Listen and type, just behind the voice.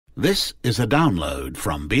This is a download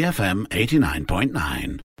from BFM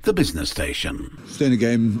 89.9, the business station. Stay in the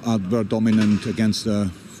game, were dominant against the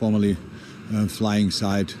formerly flying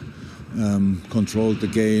side, controlled the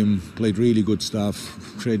game, played really good stuff,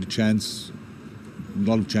 created a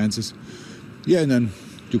lot of chances. Yeah, and then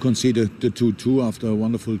to concede the 2-2 after a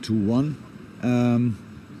wonderful 2-1.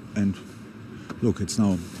 And look, it's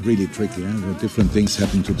now really tricky. The different things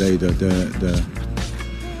happened today. The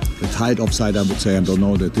tight offside, I would say, I don't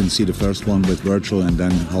know, I didn't see the first one with Virgil, and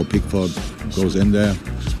then how Pickford goes in there.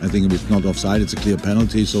 I think if it's not offside, it's a clear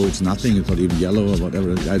penalty, so it's nothing, it's not even yellow or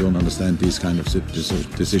whatever. I don't understand these kind of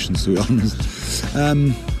decisions, to be honest.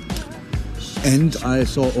 And I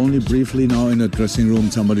saw only briefly now in the dressing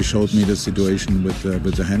room, somebody showed me the situation with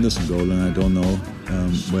the Henderson goal, and I don't know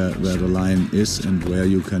where the line is and where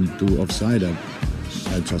you can do offside. I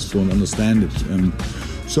just don't understand it.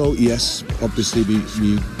 So yes, obviously we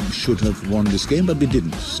should have won this game, but we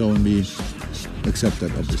didn't. So we accept that,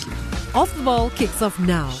 obviously. Off the Ball kicks off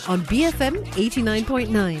now on BFM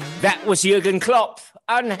 89.9. That was Jurgen Klopp,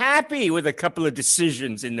 unhappy with a couple of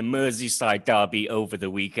decisions in the Merseyside derby over the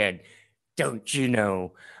weekend. Don't you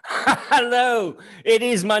know? Hello, it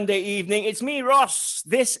is Monday evening. It's me, Ross.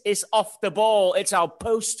 This is Off the Ball. It's our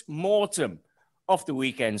post-mortem of the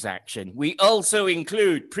weekend's action. We also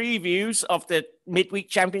include previews of the midweek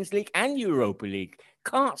Champions League and Europa League.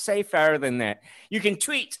 Can't say fairer than that. You can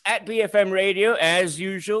tweet at BFM Radio as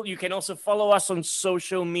usual. You can also follow us on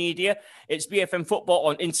social media. It's BFM Football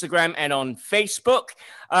on Instagram and on Facebook.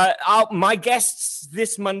 My guests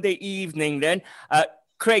this Monday evening then,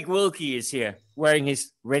 Craig Wilkie is here wearing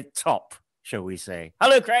his red top, shall we say.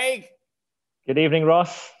 Hello, Craig. Good evening,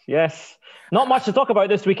 Ross. Yes. Not much to talk about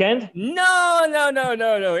this weekend.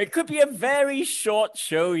 No. It could be a very short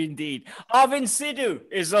show indeed. Arvin Sidhu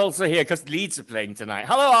is also here because Leeds are playing tonight.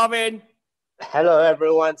 Hello, Arvin. Hello,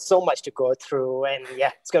 everyone. So much to go through. And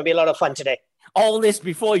yeah, it's going to be a lot of fun today. All this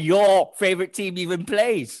before your favorite team even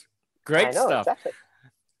plays. Great stuff. Exactly.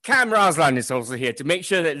 Cam Raslan is also here to make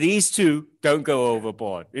sure that these two don't go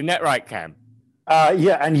overboard. Isn't that right, Cam?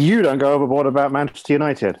 Yeah, and you don't go overboard about Manchester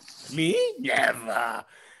United. Me? Never.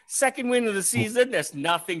 Second win of the season, there's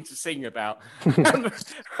nothing to sing about.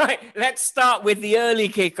 Right, let's start with the early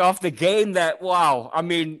kickoff, the game that, wow, I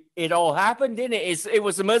mean, it all happened, didn't it? It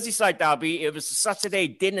was a Merseyside derby. It was a Saturday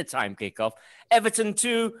dinner time kickoff. Everton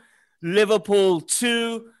 2, Liverpool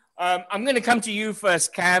 2. I'm going to come to you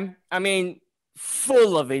first, Cam. I mean,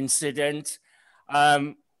 full of incident.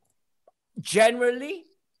 Generally,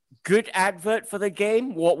 good advert for the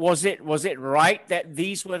game. What was it? Was it right that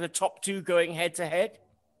these were the top two going head to head?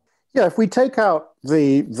 Yeah, if we take out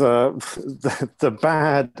the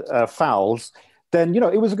bad fouls, then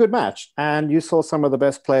it was a good match, and you saw some of the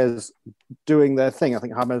best players doing their thing. I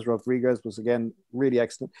think James Rodriguez was again really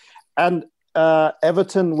excellent, and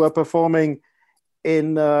Everton were performing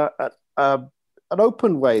in an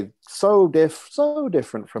open way, so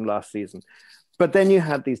different from last season. But then you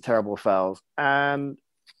had these terrible fouls, and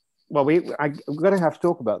well, we're going to have to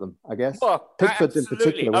talk about them, I guess. Well, Pickford in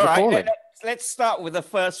particular was appalling. Let's start with the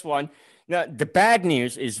first one. Now, the bad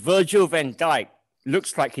news is Virgil van Dijk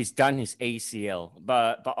looks like he's done his ACL,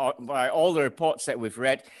 but by all the reports that we've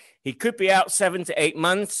read, he could be out 7 to 8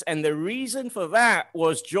 months. And the reason for that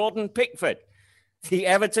was Jordan Pickford, the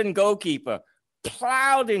Everton goalkeeper,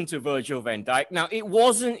 plowed into Virgil van Dijk. Now, it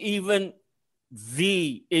wasn't even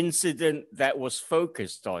the incident that was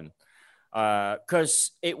focused on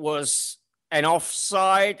because it was an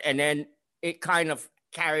offside and then it kind of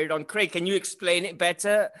carried on. Craig, can you explain it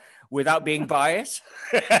better without being biased?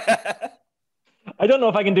 I don't know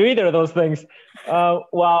if I can do either of those things. Well,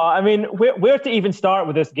 I mean, where to even start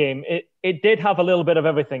with this game? It did have a little bit of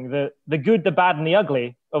everything, the good, the bad, and the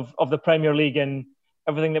ugly of the Premier League and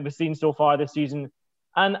everything that we've seen so far this season.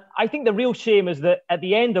 And I think the real shame is that at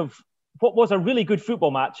the end of what was a really good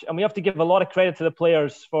football match, and we have to give a lot of credit to the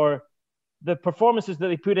players for the performances that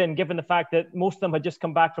they put in, given the fact that most of them had just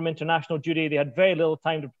come back from international duty. They had very little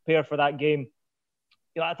time to prepare for that game.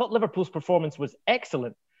 I thought Liverpool's performance was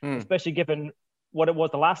excellent, especially given what it was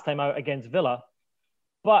the last time out against Villa.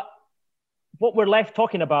 But what we're left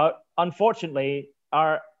talking about, unfortunately,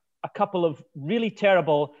 are a couple of really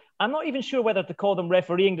terrible, I'm not even sure whether to call them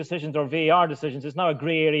refereeing decisions or VAR decisions. It's now a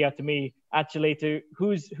grey area to me, actually, to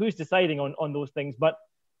who's deciding on those things. But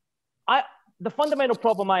the fundamental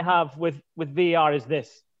problem I have with VAR is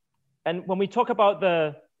this. And when we talk about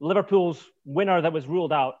the Liverpool's winner that was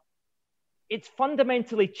ruled out, it's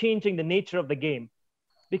fundamentally changing the nature of the game.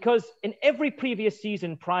 Because in every previous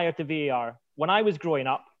season prior to VAR, when I was growing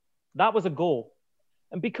up, that was a goal.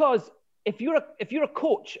 And because if you're a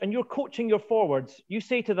coach and you're coaching your forwards, you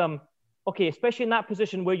say to them, okay, especially in that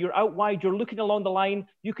position where you're out wide, you're looking along the line,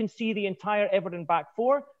 you can see the entire Everton back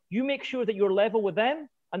four. You make sure that you're level with them,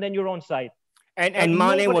 and then you're onside. And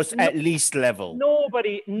Mane was at least level.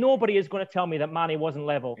 Nobody is going to tell me that Mane wasn't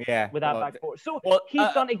level with that back four. So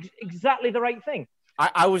he's done exactly the right thing.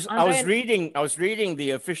 I was reading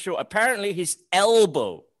the official. Apparently, his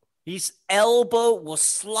elbow was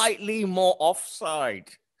slightly more offside.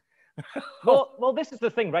 well, this is the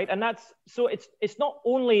thing, right? And it's not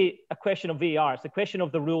only a question of VAR; it's a question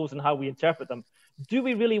of the rules and how we interpret them. Do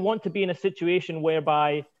we really want to be in a situation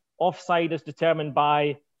whereby offside is determined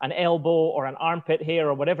by an elbow or an armpit hair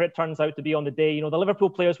or whatever it turns out to be on the day? The Liverpool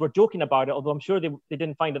players were joking about it, although I'm sure they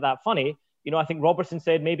didn't find it that funny. I think Robertson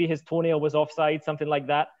said maybe his toenail was offside, something like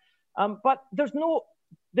that. But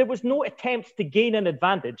there was no attempt to gain an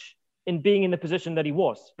advantage in being in the position that he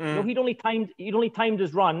was. He'd only timed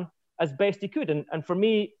his run as best he could. And for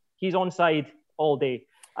me, he's onside all day.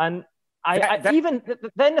 And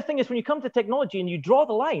then the thing is, when you come to technology and you draw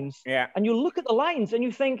the lines and you look at the lines and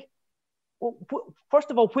you think, well, first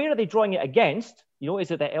of all, where are they drawing it against? Is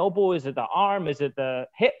it the elbow? Is it the arm? Is it the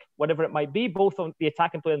hip? Whatever it might be, both on the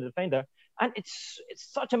attacking player and the defender. And it's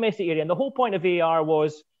such a messy area. And the whole point of VAR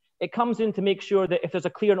was it comes in to make sure that if there's a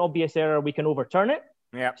clear and obvious error, we can overturn it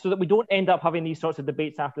so that we don't end up having these sorts of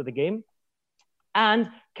debates after the game. And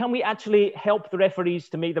can we actually help the referees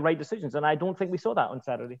to make the right decisions? And I don't think we saw that on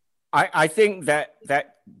Saturday. I think that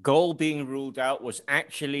goal being ruled out was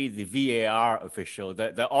actually the VAR official,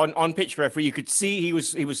 the on-pitch referee. You could see he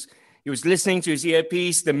was listening to his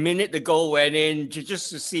earpiece the minute the goal went in, just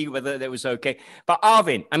to see whether that was okay. But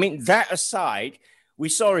Arvin, I mean, that aside, we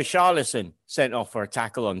saw Richarlison sent off for a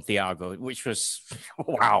tackle on Thiago, which was,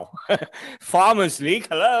 wow. Farmers League,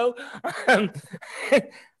 hello.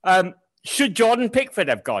 Should Jordan Pickford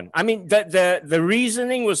have gone? I mean, the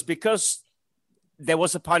reasoning was because there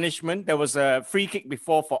was a punishment. There was a free kick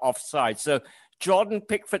before for offside. So Jordan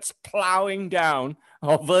Pickford's plowing down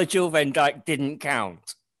of Virgil van Dijk didn't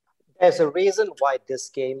count. There's a reason why this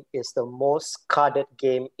game is the most carded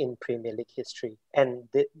game in Premier League history. And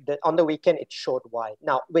on the weekend, it showed why.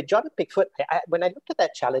 Now, with Jordan Pickford, when I looked at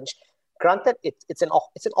that challenge, granted, it's an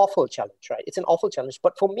awful challenge, right? It's an awful challenge.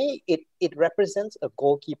 But for me, it represents a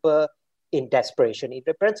goalkeeper in desperation. It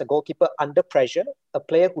represents a goalkeeper under pressure, a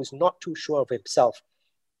player who's not too sure of himself.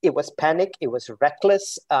 It was panic. It was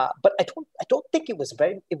reckless. But I don't think it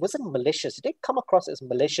wasn't malicious. It didn't come across as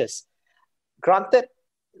malicious. Granted,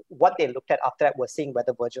 what they looked at after that was seeing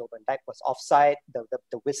whether Virgil van Dijk was offside.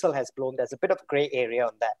 The whistle has blown. There's a bit of gray area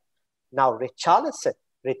on that. Now,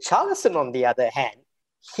 Richarlison, on the other hand,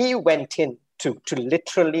 he went in to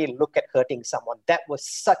literally look at hurting someone. That was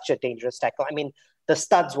such a dangerous tackle. I mean, the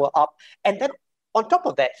studs were up. And then on top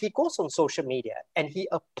of that, he goes on social media and he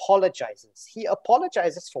apologizes. He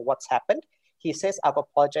apologizes for what's happened. He says, I've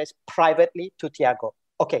apologized privately to Thiago.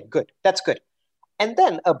 Okay, good. That's good. And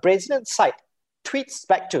then a Brazilian site tweets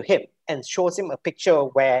back to him and shows him a picture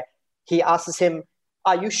where he asks him,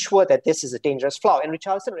 are you sure that this is a dangerous foul? And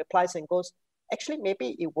Richarlison replies and goes, actually,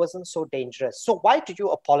 maybe it wasn't so dangerous. So why did you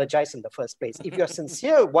apologize in the first place? If you're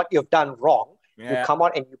sincere what you've done wrong, you come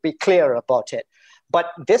out and you be clear about it. But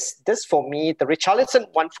this for me, the Richarlison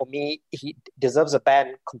one for me, he deserves a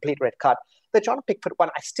ban, complete red card. The Jordan Pickford one,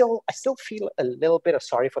 I still feel a little bit of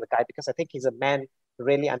sorry for the guy because I think he's a man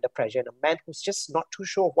really under pressure and a man who's just not too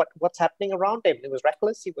sure what's happening around him. It was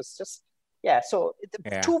reckless. He was just, so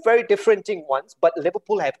two very different ones, but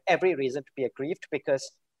Liverpool have every reason to be aggrieved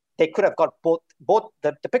because they could have got both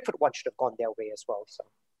the Pickford one should have gone their way as well. So.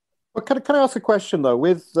 Well, can I ask a question though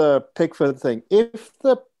with the Pickford thing?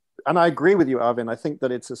 And I agree with you, Arvin. I think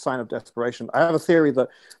that it's a sign of desperation. I have a theory that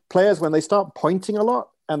players, when they start pointing a lot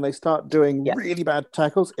and they start doing really bad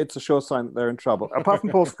tackles, it's a sure sign that they're in trouble. Apart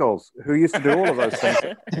from Paul Scholes, who used to do all of those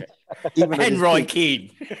things. And Roy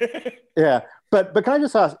Keane. Yeah. But can I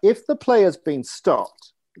just ask, if the player's been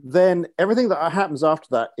stopped, then everything that happens after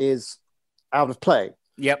that is out of play.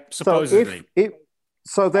 Yep, supposedly.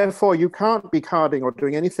 So therefore, you can't be carding or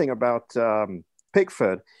doing anything about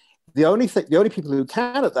Pickford. The only people who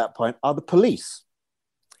can at that point are the police.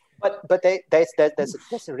 But there's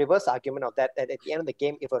a reverse argument of that at the end of the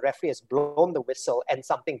game, if a referee has blown the whistle and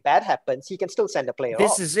something bad happens, he can still send a player off.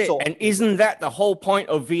 This is it. So, and isn't that the whole point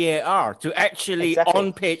of VAR? To actually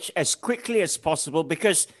on pitch as quickly as possible,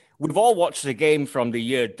 because we've all watched the game from the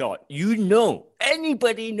year dot.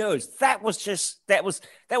 Anybody knows that was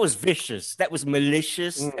vicious. That was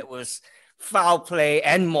malicious. That was foul play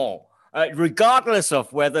and more. regardless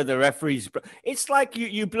of whether the referee's. It's like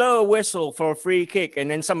you blow a whistle for a free kick, and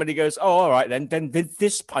then somebody goes, "Oh, all right, then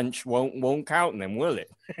this punch won't count, then will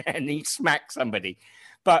it?" And he smacks somebody.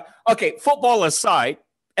 But okay, football aside,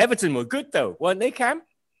 Everton were good though, weren't they, Cam?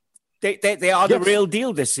 They are the real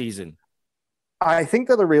deal this season. I think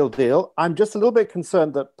they're the real deal. I'm just a little bit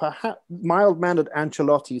concerned that perhaps mild-mannered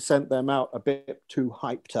Ancelotti sent them out a bit too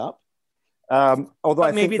hyped up. Although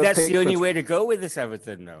I maybe think that's the only way to go with this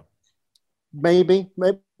Everton, though. Maybe.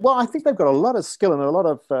 Well, I think they've got a lot of skill and a lot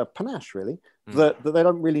of panache, really, that they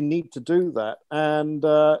don't really need to do that. And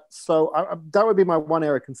so that would be my one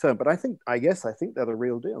area of concern. But I guess they're the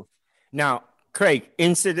real deal. Now, Craig,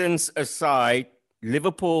 incidents aside,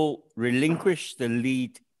 Liverpool relinquished the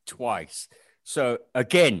lead twice. So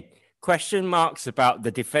again, question marks about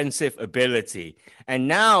the defensive ability. And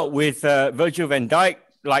now with Virgil van Dijk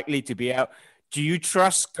likely to be out, do you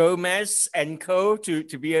trust Gomez and co to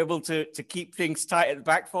be able to keep things tight at the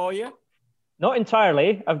back for you? Not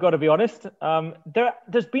entirely, I've got to be honest.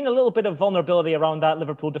 There's been a little bit of vulnerability around that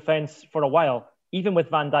Liverpool defence for a while, even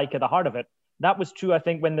with Van Dijk at the heart of it. That was true, I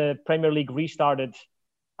think, when the Premier League restarted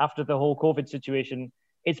after the whole COVID situation.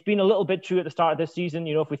 It's been a little bit true at the start of this season.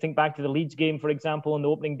 You know, if we think back to the Leeds game, for example, on the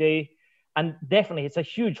opening day. And definitely, it's a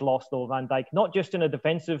huge loss, though, Van Dijk, not just in a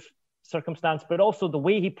defensive circumstance, but also the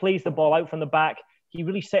way he plays the ball out from the back. He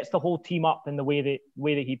really sets the whole team up in the way that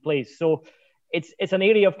he plays. So it's an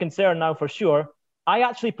area of concern now for sure. I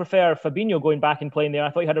actually prefer Fabinho going back and playing there.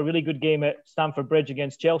 I thought he had a really good game at Stamford Bridge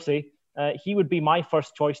against Chelsea. He would be my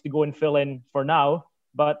first choice to go and fill in for now.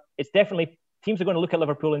 But it's definitely, teams are going to look at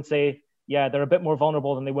Liverpool and say, yeah, they're a bit more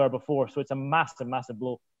vulnerable than they were before. So it's a massive, massive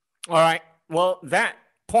blow. All right. Well, that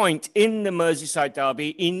point in the Merseyside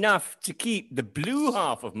derby, enough to keep the blue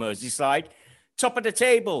half of Merseyside top of the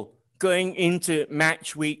table going into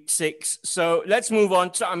match week 6. So let's move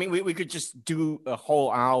on to, we could just do a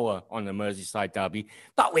whole hour on the Merseyside derby,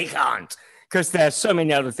 but we can't because there's so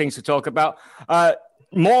many other things to talk about.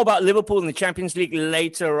 More about Liverpool in the Champions League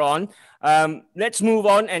later on. Let's move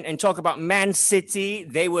on and talk about Man City.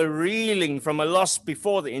 They were reeling from a loss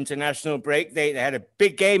before the international break. They had a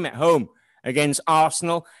big game at home against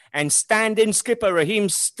Arsenal, and stand-in skipper Raheem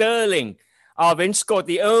Sterling, Arvin, scored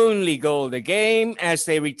the only goal of the game as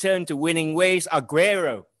they returned to winning ways.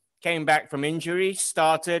 Aguero came back from injury,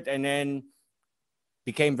 started, and then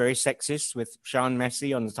became very sexist with Sean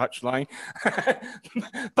Messi on the touchline.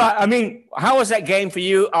 But, how was that game for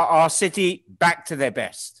you? Are City back to their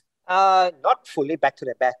best? Not fully back to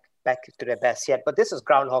their best yet, but this is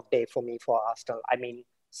Groundhog Day for me for Arsenal.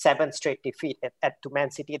 7 straight defeat to Man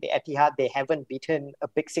City, the Etihad. They haven't beaten a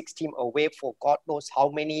Big Six team away for God knows how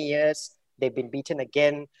many years. They've been beaten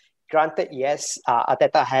again. Granted, yes,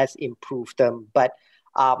 Arteta has improved them, but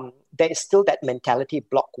there is still that mentality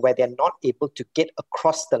block where they're not able to get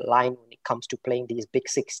across the line when it comes to playing these Big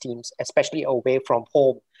Six teams, especially away from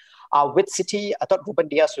home. With City, I thought Ruben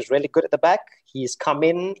Dias was really good at the back. He's come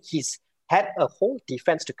in, he's had a whole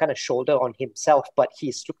defense to kind of shoulder on himself, but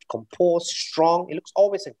he's looked composed, strong. He looks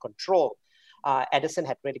always in control. Ederson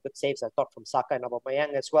had really good saves, I thought, from Saka and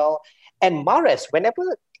Aubameyang as well. And Mahrez,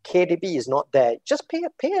 whenever KDB is not there, just pay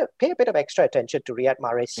a bit of extra attention to Riyad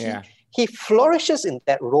Mahrez. Yeah. He flourishes in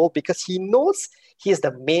that role because he knows he is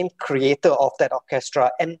the main creator of that orchestra.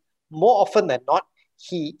 And more often than not,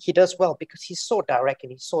 he does well because he's so direct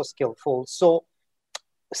and he's so skillful. So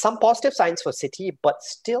some positive signs for City, but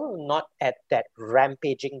still not at that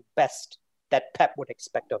rampaging best that Pep would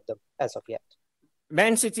expect of them as of yet.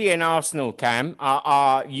 Man City and Arsenal, Cam,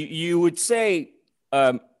 are you would say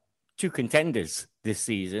two contenders this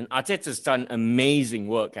season. Arteta's done amazing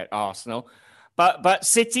work at Arsenal. But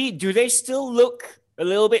City, do they still look a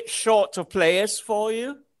little bit short of players for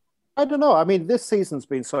you? I don't know. This season's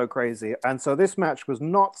been so crazy. And so this match was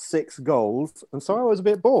not 6 goals. And so I was a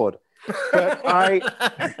bit bored. But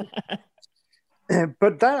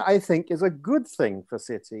but that, I think, is a good thing for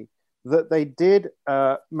City, that they did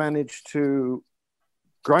manage to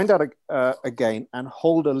grind out a game and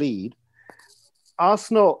hold a lead.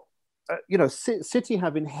 Arsenal, City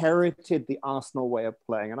have inherited the Arsenal way of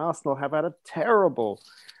playing, and Arsenal have had a terrible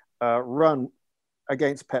run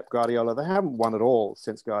against Pep Guardiola. They haven't won at all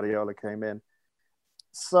since Guardiola came in.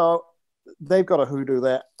 So they've got a hoodoo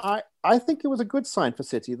there. I think it was a good sign for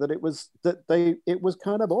City that it was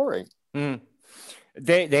kind of boring. Mm.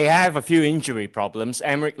 They have a few injury problems.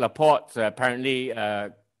 Aymeric Laporte apparently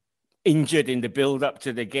injured in the build-up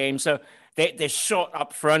to the game. So they're short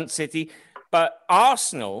up front, City. But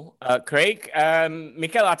Arsenal, Craig,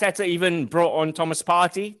 Mikel Arteta even brought on Thomas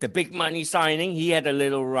Partey, the big money signing. He had a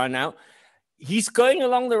little run out. he's going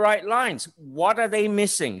along the right lines. What are they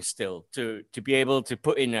missing still to be able to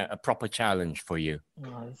put in a proper challenge for you?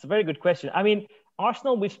 It's a very good question. I mean,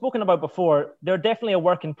 Arsenal, we've spoken about before, they're definitely a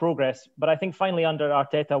work in progress, but I think finally under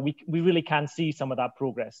Arteta, we really can see some of that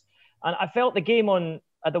progress. And I felt the game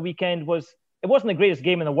at the weekend it wasn't the greatest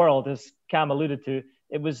game in the world, as Cam alluded to.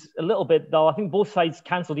 It was a little bit dull. I think both sides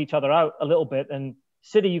cancelled each other out a little bit, and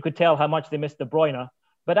City, you could tell how much they missed De Bruyne.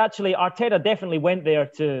 But actually, Arteta definitely went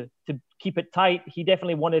there to keep it tight. He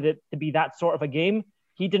definitely wanted it to be that sort of a game.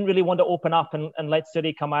 He didn't really want to open up and let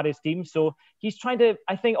City come at his team. So he's trying to,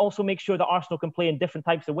 I think, also make sure that Arsenal can play in different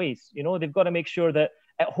types of ways. You know, they've got to make sure that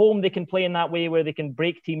at home they can play in that way where they can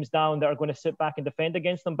break teams down that are going to sit back and defend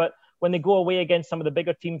against them. But when they go away against some of the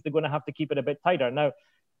bigger teams, they're going to have to keep it a bit tighter. Now,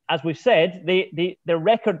 as we've said, their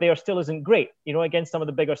record there still isn't great, you know, against some of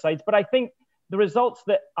the bigger sides. But I think the results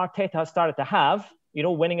that Arteta has started to have, you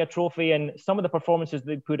know, winning a trophy and some of the performances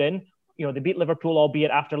they put in, you know, they beat Liverpool,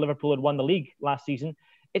 albeit after Liverpool had won the league last season.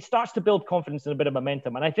 It starts to build confidence and a bit of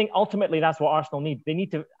momentum. And I think ultimately that's what Arsenal need. They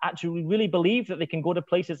need to actually really believe that they can go to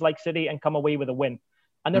places like City and come away with a win.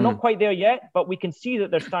 And they're not quite there yet, but we can see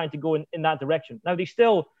that they're starting to go in that direction. Now,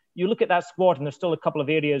 you look at that squad and there's still a couple of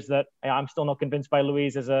areas that I'm still not convinced by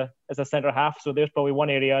Luiz as a centre half. So there's probably one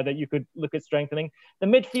area that you could look at strengthening. The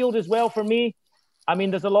midfield as well for me. I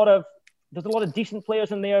mean, there's a lot of decent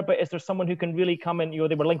players in there, but is there someone who can really come in? You know,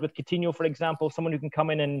 they were linked with Coutinho, for example, someone who can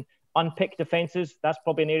come in and unpick defenses. That's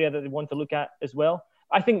probably an area that they want to look at as well.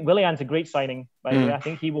 I think Willian's a great signing, by the way. I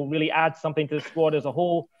think he will really add something to the squad as a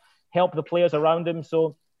whole, help the players around him.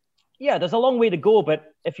 So, yeah, there's a long way to go,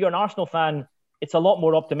 but if you're an Arsenal fan, it's a lot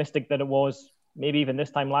more optimistic than it was maybe even this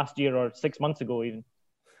time last year or 6 months ago even.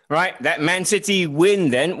 Right, that Man City win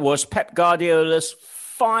then was Pep Guardiola's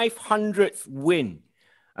 500th win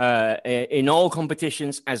in all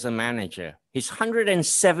competitions as a manager. His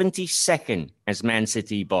 172nd as Man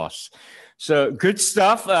City boss. So good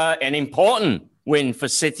stuff, an important win for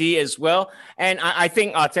City as well. And I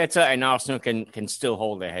think Arteta and Arsenal can still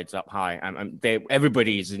hold their heads up high.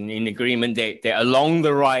 Everybody is in agreement. They're along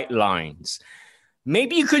the right lines.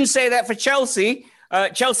 Maybe you couldn't say that for Chelsea.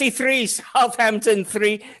 Chelsea 3, Southampton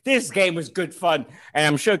 3. This game was good fun. And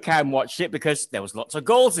I'm sure Cam watched it because there was lots of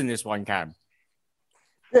goals in this one, Cam.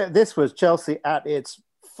 Yeah, this was Chelsea at its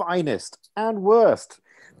finest and worst.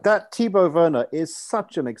 That Thibaut Werner is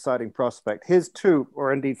such an exciting prospect. His 2,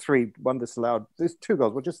 or indeed 3, one disallowed, these 2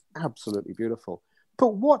 goals were just absolutely beautiful.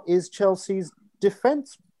 But what is Chelsea's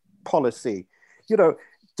defense policy? You know,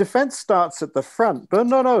 defense starts at the front, but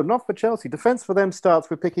no, not for Chelsea. Defense for them starts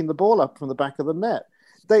with picking the ball up from the back of the net.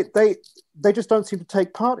 They just don't seem to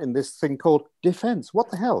take part in this thing called defense. What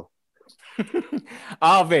the hell?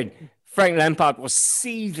 Arvid, Frank Lampard was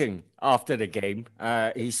seething after the game.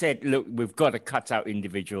 He said, look, we've got to cut out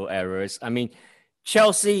individual errors. I mean,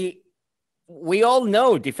 Chelsea, we all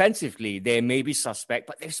know defensively they may be suspect,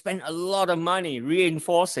 but they've spent a lot of money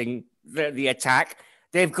reinforcing the attack.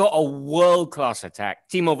 They've got a world-class attack.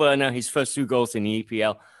 Timo Werner, his first 2 goals in the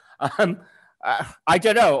EPL. I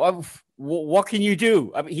don't know. What can you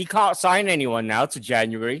do? I mean, he can't sign anyone now to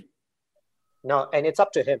January. No, and it's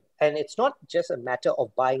up to him. And it's not just a matter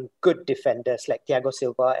of buying good defenders like Thiago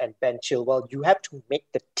Silva and Ben Chilwell. You have to make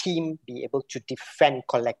the team be able to defend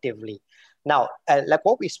collectively. Now, like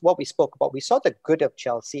what we spoke about, we saw the good of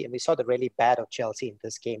Chelsea and we saw the really bad of Chelsea in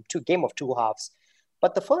this game. Game of 2 halves.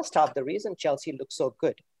 But the first half, the reason Chelsea looked so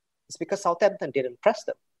good is because Southampton didn't press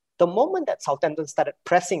them. The moment that Southampton started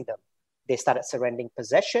pressing them, they started surrendering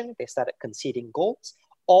possession, they started conceding goals.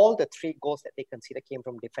 All the 3 goals that they conceded came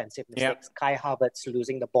from defensive mistakes. Yeah. Kai Havertz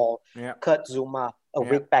losing the ball, Kurt Zouma, a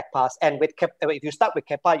weak back pass. And with if you start with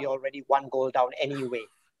Kepa, you're already 1 goal down anyway,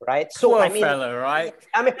 right? So poor fella, right?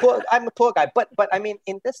 I'm a poor guy. But I mean,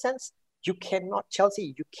 in this sense,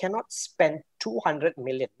 Chelsea, you cannot spend 200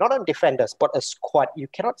 million, not on defenders, but a squad. You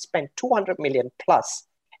cannot spend 200 million plus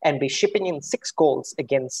and be shipping in 6 goals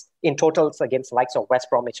in totals against the likes of West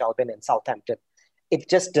Bromwich Albion and Southampton. It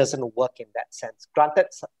just doesn't work in that sense. Granted,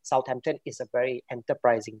 Southampton is a very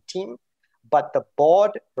enterprising team, but the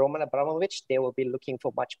board, Roman Abramovich, they will be looking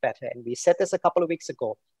for much better. And we said this a couple of weeks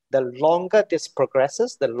ago. The longer this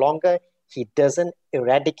progresses, the longer he doesn't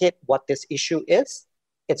eradicate what this issue is,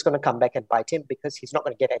 it's going to come back and bite him because he's not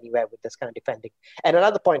going to get anywhere with this kind of defending. And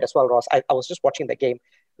another point as well, Ross, I was just watching the game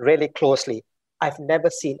really closely. I've never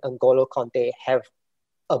seen N'Golo Kante have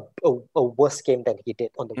a worse game than he did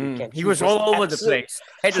on the weekend. He was all over the place.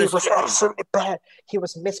 He was absolutely bad. He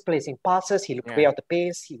was misplacing passes. He looked way out the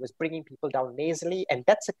pace. He was bringing people down nasally. And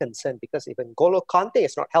that's a concern because if N'Golo Kante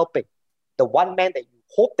is not helping, the one man that you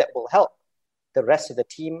hope that will help, the rest of the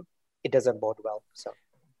team, it doesn't bode well. So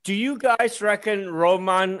Do you guys reckon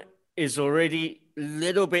Roman is already a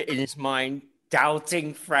little bit in his mind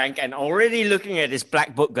doubting Frank and already looking at his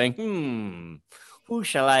black book going, who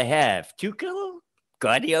shall I have? Tuchel?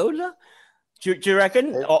 Guardiola? Do you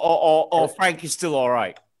reckon? Or Frank is still all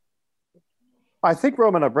right? I think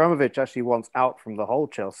Roman Abramovich actually wants out from the whole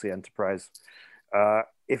Chelsea enterprise.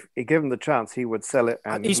 If given the chance, he would sell it.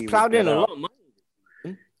 And he's plowed in a lot of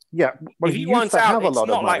money. Yeah. Well, if he wants out, it's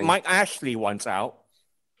not like Mike Ashley wants out.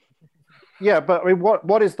 Yeah, but I mean,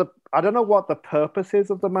 what is I don't know what the purpose is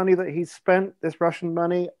of the money that he's spent, this Russian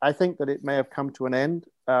money. I think that it may have come to an end.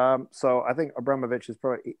 So I think Abramovich is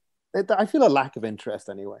probably, I feel a lack of interest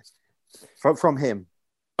anyway from him.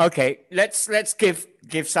 Okay, let's give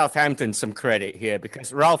Southampton some credit here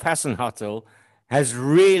because Ralph Hasenhüttl has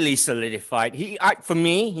really solidified. For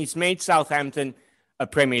me, he's made Southampton a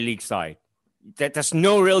Premier League side. There's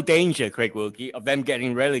no real danger, Craig Wilkie, of them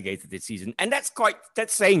getting relegated this season. And that's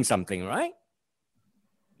saying something, right?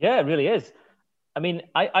 Yeah, it really is. I mean,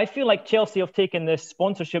 I feel like Chelsea have taken this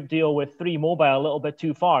sponsorship deal with 3 Mobile a little bit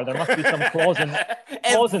too far. There must be some clause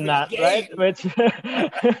in that, right? Which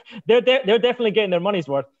they're definitely getting their money's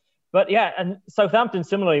worth. But yeah, and Southampton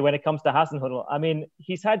similarly when it comes to Hasenhüttl. I mean,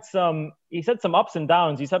 he's had some ups and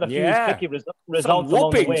downs. He's had a few tricky results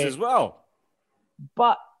along the way as well.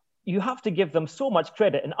 But you have to give them so much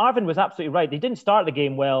credit. And Arvin was absolutely right. They didn't start the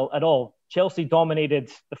game well at all. Chelsea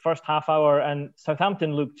dominated the first half hour and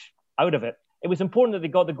Southampton looked out of it. It was important that they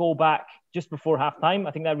got the goal back just before halftime.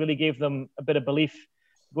 I think that really gave them a bit of belief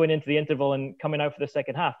going into the interval and coming out for the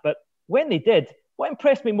second half. But when they did, what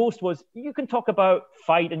impressed me most was you can talk about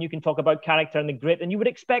fight and you can talk about character and the grit, and you would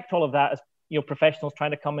expect all of that as professionals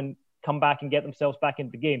trying to come back and get themselves back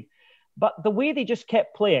into the game. But the way they just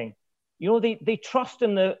kept playing, they trust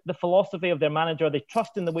in the philosophy of their manager. They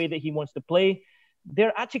trust in the way that he wants to play.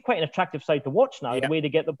 They're actually quite an attractive side to watch now, the way they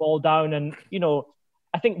get the ball down. And,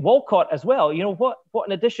 I think Walcott as well, what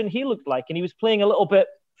an addition he looked like. And he was playing a little bit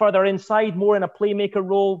further inside, more in a playmaker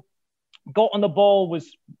role, got on the ball,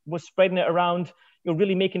 was spreading it around,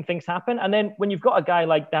 really making things happen. And then when you've got a guy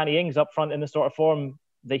like Danny Ings up front in the sort of form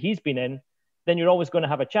that he's been in, then you're always going to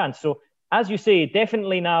have a chance. So as you say,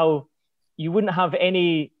 definitely now you wouldn't have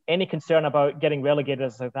any concern about getting relegated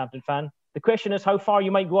as a Southampton fan. The question is how far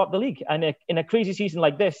you might go up the league. And in a crazy season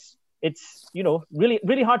like this, it's, really,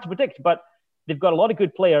 really hard to predict. But they've got a lot of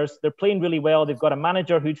good players. They're playing really well. They've got a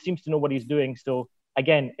manager who seems to know what he's doing. So,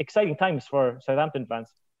 again, exciting times for Southampton fans.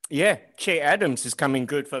 Yeah, Che Adams is coming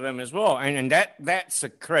good for them as well. And that's a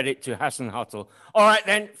credit to Hasenhüttl. All right,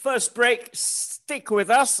 then, first break. Stick with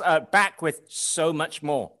us. Back with so much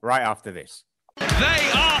more right after this. They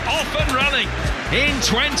are off and running in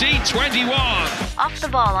 2021. Off the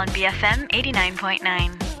ball on BFM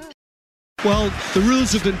 89.9. Well, the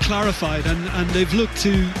rules have been clarified and they've looked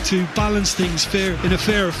to balance things in a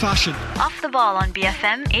fairer fashion. Off the ball on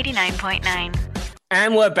BFM 89.9.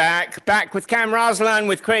 And we're back with Cam Raslan,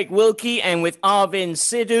 with Craig Wilkie and with Arvin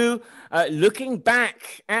Sidhu, looking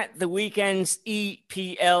back at the weekend's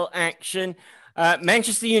EPL action.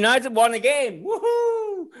 Manchester United won again.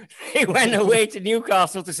 Woohoo! They went away to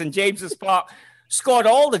Newcastle to St. James's Park, scored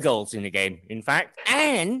all the goals in the game, in fact,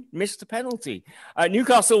 and missed a penalty.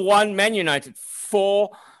 Newcastle won, Man United 4.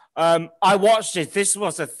 I watched it. This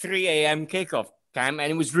was a 3 a.m. kickoff, Cam, and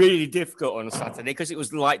it was really difficult on a Saturday because it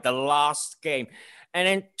was like the last game. And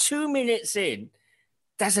then 2 minutes in,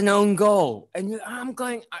 there's an own goal. And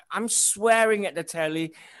I'm swearing at the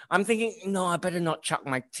telly. I'm thinking, no, I better not chuck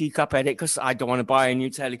my teacup at it because I don't want to buy a new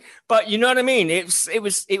telly. But you know what I mean? It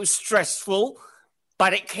was stressful,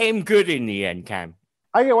 but it came good in the end, Cam.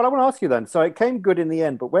 Okay, well, I want to ask you then. So it came good in the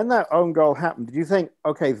end, but when that own goal happened, did you think,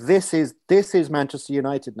 okay, this is Manchester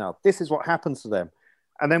United now. This is what happens to them.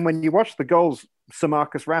 And then when you watch the goals, Sir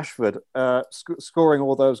Marcus Rashford scoring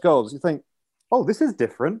all those goals, you think, oh, this is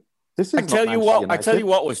different. This is I tell you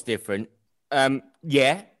what was different.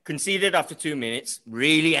 Conceded after 2 minutes,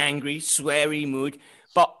 really angry, sweary mood,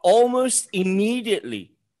 but almost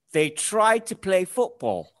immediately they tried to play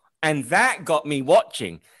football, and that got me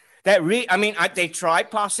watching. They tried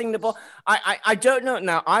passing the ball. I don't know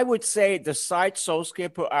now. I would say the side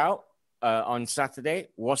Solskjaer put out on Saturday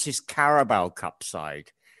was his Carabao Cup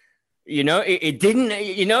side. It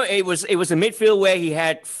was a midfield where he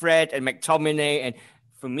had Fred and McTominay, and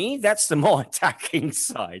for me, that's the more attacking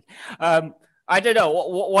side. I don't know.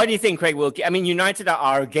 What do you think, Craig Wilkie? I mean, United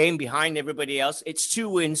are a game behind everybody else. It's 2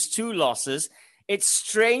 wins, 2 losses. It's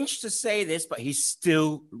strange to say this, but he's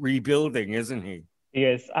still rebuilding, isn't he? He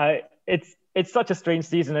is. It's such a strange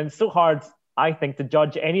season, and it's so hard, I think, to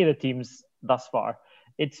judge any of the teams thus far.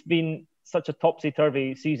 It's been such a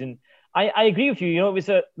topsy-turvy season. I agree with you. You know, it was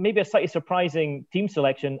maybe a slightly surprising team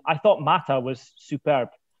selection. I thought Mata was superb.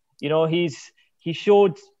 You know, he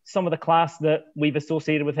showed some of the class that we've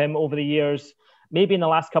associated with him over the years. Maybe in the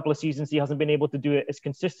last couple of seasons, he hasn't been able to do it as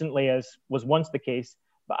consistently as was once the case.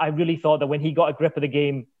 But I really thought that when he got a grip of the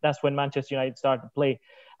game, that's when Manchester United started to play.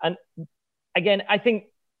 And again, I think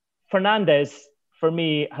Fernandes, for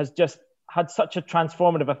me, has just had such a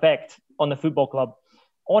transformative effect on the football club.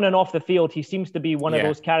 On and off the field, he seems to be one of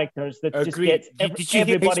those characters that just gets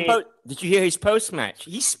everybody. Did you hear his post-match?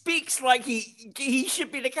 He speaks like he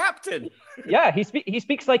should be the captain. Yeah, he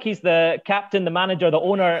speaks like he's the captain, the manager, the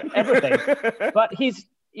owner, everything. But he's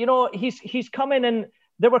come in, and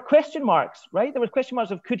there were question marks, right? There were question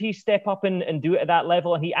marks of could he step up and do it at that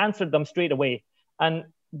level, and he answered them straight away. And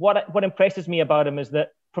what impresses me about him is that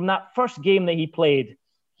from that first game that he played,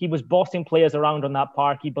 he was bossing players around on that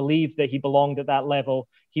park. He believed that he belonged at that level.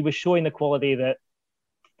 He was showing the quality that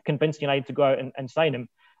convinced United to go out and sign him.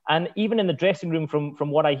 And even in the dressing room, from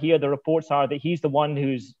what I hear, the reports are that he's the one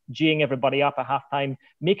who's geeing everybody up at halftime,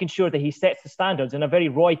 making sure that he sets the standards in a very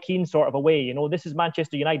Roy Keane sort of a way. You know, this is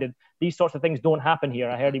Manchester United. These sorts of things don't happen here.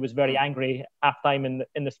 I heard he was very angry halftime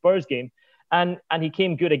in the Spurs game. And he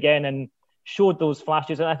came good again and showed those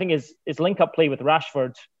flashes. And I think his link-up play with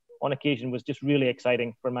Rashford on occasion was just really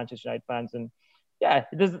exciting for Manchester United fans. And yeah,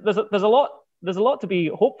 there's a lot to be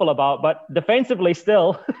hopeful about, but defensively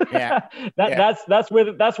still, that's where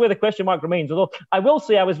the question mark remains. Although I will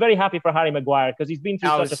say I was very happy for Harry Maguire because he's been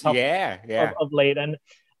through such a tough of late, and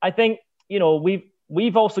I think, you know,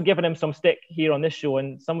 we've also given him some stick here on this show,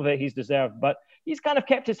 and some of it he's deserved, but he's kind of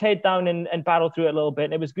kept his head down and battled through it a little bit,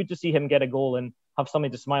 and it was good to see him get a goal and have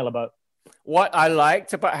something to smile about. What I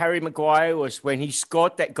liked about Harry Maguire was when he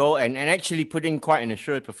scored that goal and actually put in quite an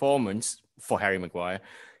assured performance for Harry Maguire.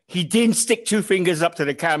 He didn't stick two fingers up to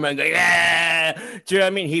the camera and go, yeah. Do you know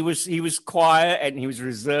what I mean? He was quiet and he was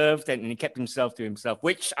reserved and he kept himself to himself,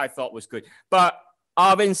 which I thought was good. But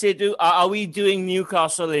Arvin Sidhu, are we doing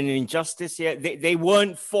Newcastle an injustice here? They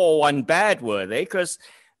weren't 4-1 bad, were they? Because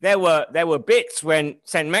there were bits when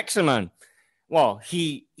Saint-Maximin, well,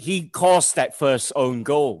 he caused that first own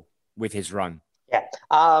goal with his run. Yeah.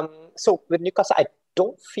 So with Newcastle, I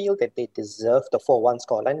don't feel that they deserve the 4-1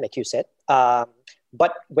 scoreline, like you said.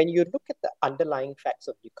 But when you look at the underlying facts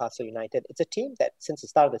of Newcastle United, it's a team that since the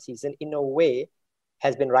start of the season, in a way,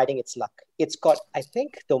 has been riding its luck. It's got, I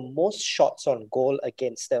think, the most shots on goal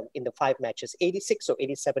against them in the 5 matches, 86 or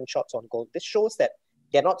 87 shots on goal. This shows that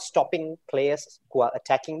they're not stopping players who are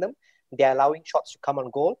attacking them. They're allowing shots to come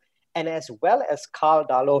on goal. And as well as Karl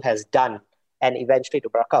Darlow has done, and eventually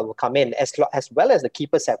Dubravka will come in, as well as the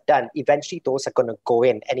keepers have done, eventually those are going to go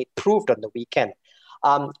in. And it proved on the weekend.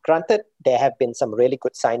 Granted, there have been some really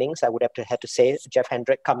good signings. I would have to say Jeff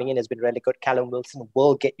Hendrick coming in has been really good. Callum Wilson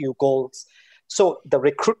will get you goals. So the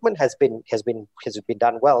recruitment has been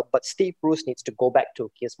done well. But Steve Bruce needs to go back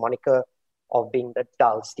to his moniker of being the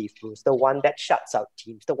dull Steve Bruce, the one that shuts out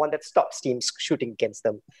teams, the one that stops teams shooting against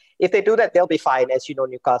them. If they do that, they'll be fine. As you know,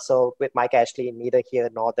 Newcastle with Mike Ashley, neither here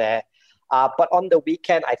nor there. But on the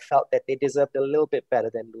weekend, I felt that they deserved a little bit better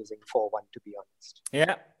than losing 4-1, to be honest.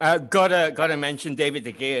 Yeah, gotta mention David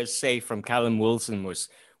De Gea's save from Callum Wilson was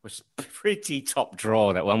pretty top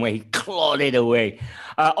draw, that one where he clawed it away.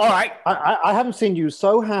 All right. I haven't seen you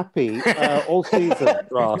so happy all season,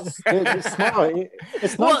 Ross.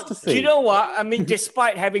 It's nice to see. Do you know what? I mean,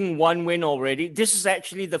 despite having one win already, this is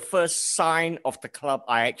actually the first sign of the club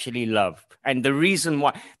I actually love. And the reason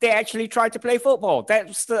why they actually tried to play football.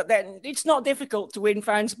 It's not difficult to win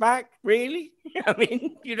fans back, really. I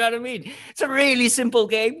mean, you know what I mean? It's a really simple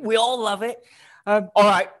game. We all love it. All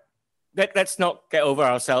right. Let's not get over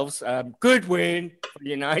ourselves. Good win for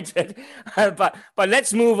United. but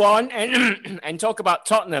let's move on and talk about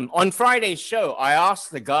Tottenham. On Friday's show, I asked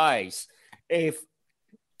the guys if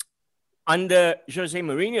under Jose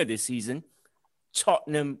Mourinho this season,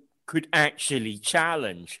 Tottenham could actually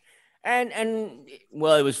challenge. And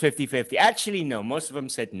well, it was 50-50. Actually, no. Most of them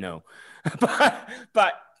said no.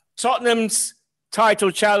 but Tottenham's title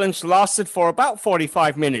challenge lasted for about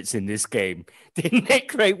 45 minutes in this game, didn't it,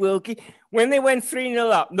 Craig Wilkie? When they went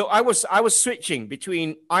 3-0 up, no, I was switching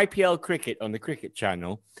between IPL cricket on the cricket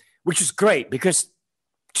channel, which is great because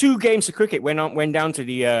 2 games of cricket went down to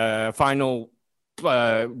the final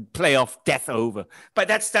playoff death over. But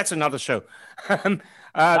that's another show.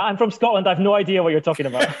 I'm from Scotland. I have no idea what you're talking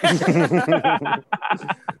about.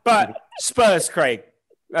 But Spurs, Craig.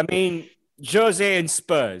 I mean, Jose and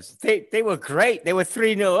Spurs, they were great. They were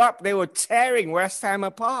 3-0 up. They were tearing West Ham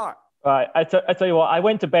apart. Right, I tell you what, I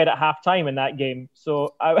went to bed at halftime in that game.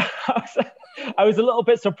 So I was a little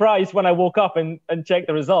bit surprised when I woke up and checked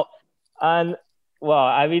the result. And, well,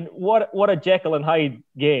 I mean, what a Jekyll and Hyde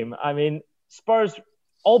game. I mean, Spurs,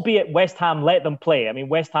 albeit West Ham let them play. I mean,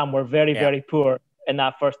 West Ham were very, very poor in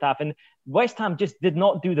that first half. And West Ham just did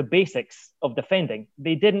not do the basics of defending.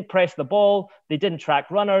 They didn't press the ball. They didn't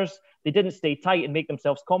track runners. They didn't stay tight and make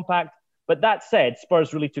themselves compact. But that said,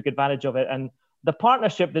 Spurs really took advantage of it. And the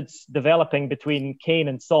partnership that's developing between Kane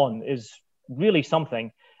and Son is really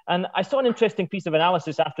something. And I saw an interesting piece of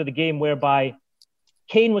analysis after the game whereby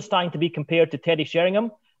Kane was starting to be compared to Teddy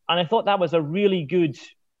Sheringham. And I thought that was a really good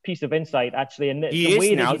piece of insight, actually. And he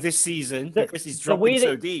is now this season because he's dropping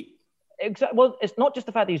so deep. Well, it's not just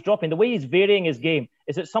the fact that he's dropping. The way he's varying his game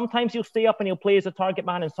is that sometimes he'll stay up and he'll play as a target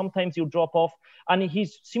man, and sometimes he'll drop off. And he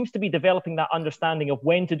seems to be developing that understanding of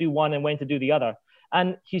when to do one and when to do the other.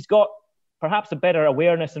 And he's got perhaps a better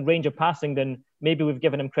awareness and range of passing than maybe we've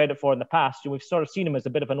given him credit for in the past. We've sort of seen him as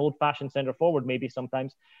a bit of an old-fashioned centre forward maybe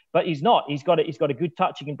sometimes, but he's not. He's got a good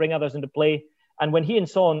touch. He can bring others into play. And when he and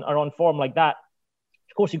Son are on form like that,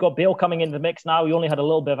 of course, you've got Bale coming into the mix now. He only had a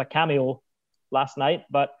little bit of a cameo last night,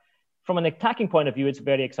 but from an attacking point of view, it's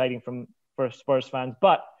very exciting for Spurs fans.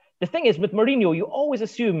 But the thing is, with Mourinho, you always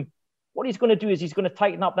assume what he's going to do is he's going to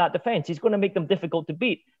tighten up that defence. He's going to make them difficult to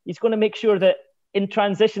beat. He's going to make sure that in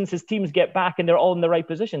transitions, his teams get back and they're all in the right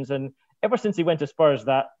positions. And ever since he went to Spurs,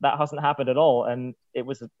 that hasn't happened at all. And it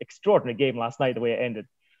was an extraordinary game last night, the way it ended.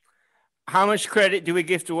 How much credit do we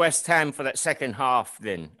give to West Ham for that second half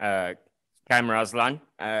then, Kamran Aslan?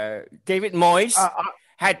 David Moyes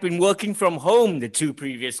had been working from home the two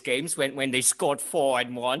previous games when they scored 4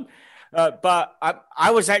 and 1. But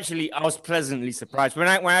I was pleasantly surprised. When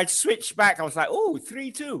I switched back, I was like,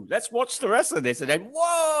 3-2. Let's watch the rest of this. And then,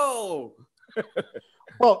 whoa!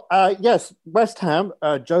 Well, yes, West Ham,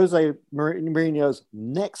 Jose Mourinho's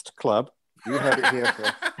next club. You heard it here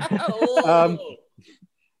first.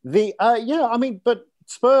 But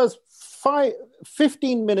Spurs,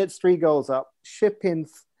 15 minutes, 3 goals up, ship in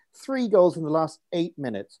 3 goals in the last 8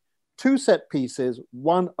 minutes, 2 set pieces,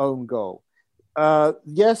 1 own goal.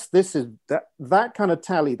 Yes, this is that kind of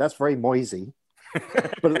tally. That's very Moisey.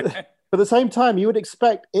 But at the same time, you would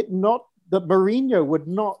expect that Mourinho would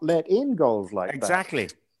not let in goals like that. Exactly.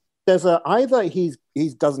 There's either he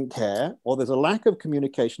doesn't care, or there's a lack of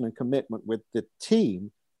communication and commitment with the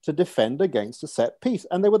team to defend against a set piece.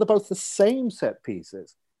 And they were both the same set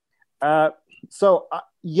pieces.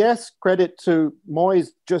 Yes, credit to Moyes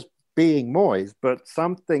just being Moyes, but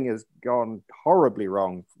something has gone horribly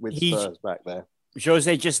wrong with Spurs back there.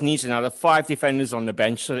 Jose just needs another 5 defenders on the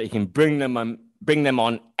bench so that he can bring them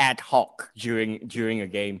on ad hoc during a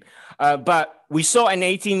game. But we saw an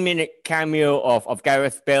 18-minute cameo of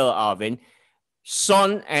Gareth Bale, Arvin.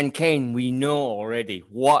 Son and Kane, we know already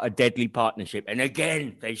what a deadly partnership. And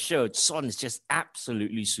again, they showed Son is just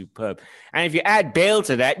absolutely superb. And if you add Bale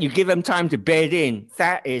to that, you give him time to bed in.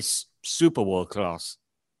 That is super world class.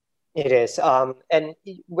 It is. And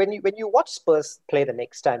when you watch Spurs play the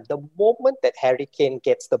next time, the moment that Harry Kane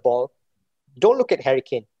gets the ball, don't look at Harry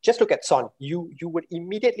Kane. Just look at Son. You would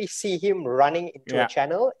immediately see him running into a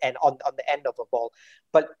channel and on the end of a ball.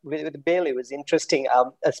 But with Bale, it was interesting.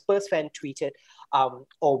 A Spurs fan tweeted,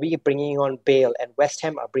 we bringing on Bale and West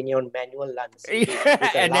Ham are bringing on Manuel Lanz.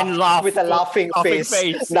 Then laugh with a laughing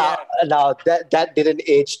face. Now that didn't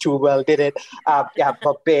age too well, did it?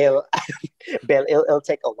 But Bale, it'll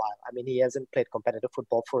take a while. I mean, he hasn't played competitive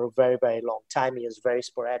football for a very, very long time. He is very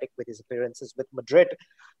sporadic with his appearances with Madrid.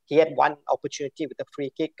 He had one opportunity with a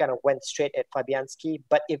free kick, kind of went straight at Fabianski.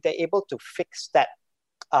 But if they're able to fix that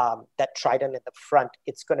trident in the front,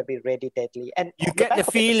 it's going to be really deadly. And you get the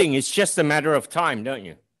feeling it's just a matter of time, don't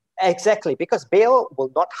you? Exactly, because Bale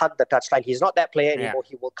will not hug the touchline. He's not that player anymore.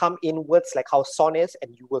 He will come inwards like how Son is,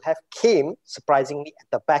 and you will have Kane, surprisingly, at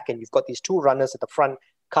the back, and you've got these 2 runners at the front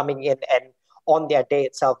coming in, and on their day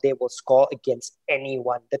itself, they will score against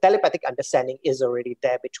anyone. The telepathic understanding is already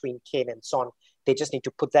there between Kane and Son. They just need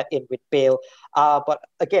to put that in with Bale. But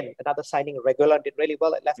again, another signing, Reguilon did really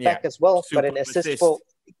well at left back as well. Got an assist as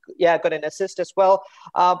well.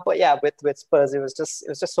 With Spurs, it was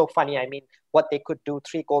just so funny. I mean, what they could do,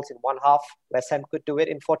 3 goals in 1 half. West Ham could do it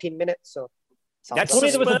in 14 minutes. So that's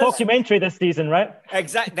there was a documentary this season, right?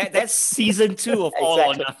 Exactly. That's season 2 of All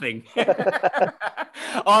or Nothing.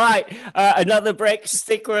 All right. Another break.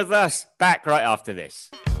 Stick with us. Back right after this.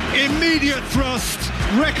 Immediate thrust,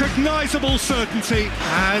 recognisable certainty,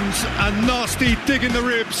 and a nasty dig in the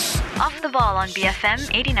ribs. Off the ball on BFM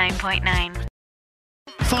 89.9.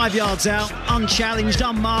 5 yards out, unchallenged,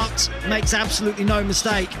 unmarked, makes absolutely no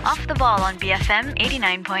mistake. Off the ball on BFM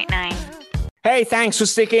 89.9. Hey, thanks for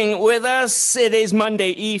sticking with us. It is Monday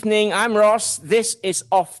evening. I'm Ross. This is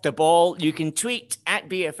Off the Ball. You can tweet at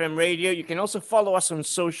BFM Radio. You can also follow us on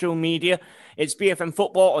social media. It's BFM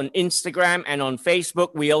Football on Instagram and on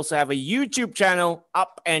Facebook. We also have a YouTube channel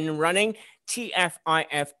up and running,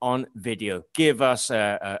 TFIF on video. Give us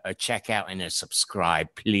a check out and a subscribe,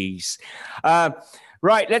 please.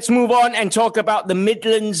 Right, let's move on and talk about the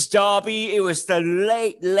Midlands Derby. It was the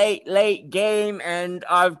late game, and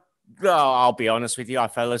I'll be honest with you, I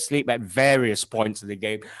fell asleep at various points of the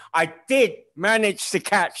game. I did manage to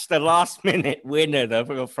catch the last-minute winner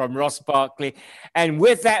though, from Ross Barkley. And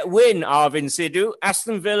with that win, Arvind Sidhu,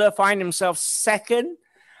 Aston Villa find himself second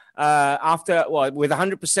with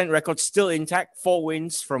 100% record still intact, 4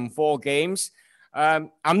 wins from 4 games. I'm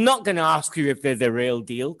not going to ask you if they're the real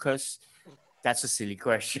deal because that's a silly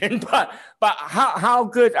question. But how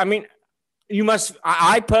good? I mean,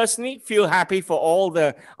 I personally feel happy for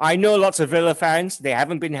I know lots of Villa fans, they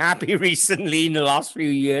haven't been happy recently in the last few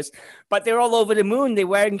years, but they're all over the moon. They're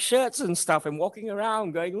wearing shirts and stuff and walking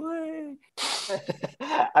around going, "Way."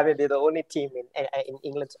 I mean, they're the only team in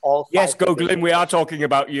England's all 5. Yes, Gogolin, we are talking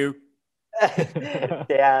about you.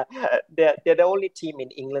 they're the only team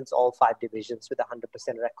in England's all 5 divisions with a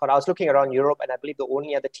 100% record. I was looking around Europe, and I believe the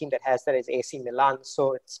only other team that has that is AC Milan.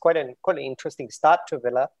 So it's quite an interesting start to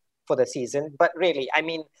Villa for the season. But really, I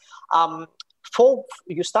mean, for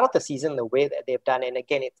you start the season the way that they've done, and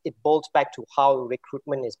again, it boils back to how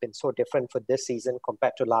recruitment has been so different for this season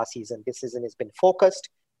compared to last season. This season has been focused,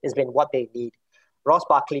 has been what they need. Ross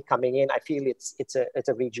Barkley coming in, I feel it's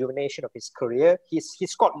a rejuvenation of his career.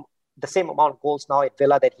 He's got the same amount of goals now at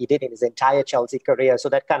Villa that he did in his entire Chelsea career. So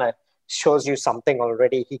that kind of shows you something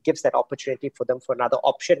already. He gives that opportunity for them for another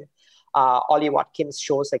option. Ollie Watkins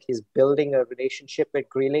shows like he's building a relationship with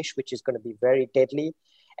Grealish, which is going to be very deadly.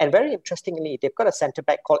 And very interestingly, they've got a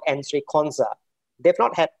centre-back called Enzri Konsa.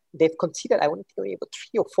 They've conceded, I want to think,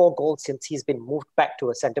 3 or 4 goals since he's been moved back to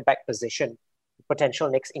a centre-back position. Potential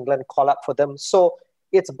next England call-up for them. So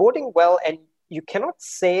it's boding well, and you cannot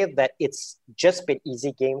say that it's just been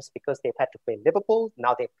easy games because they've had to play Liverpool.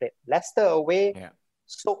 Now they've played Leicester away. Yeah.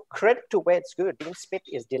 So credit to where it's good. Dean Smith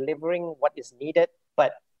is delivering what is needed,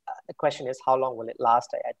 but the question is, how long will it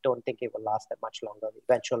last? I don't think it will last that much longer. The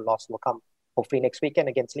eventual loss will come hopefully next weekend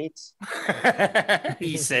against Leeds.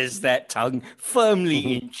 He says that, tongue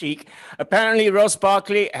firmly in cheek. Apparently, Ross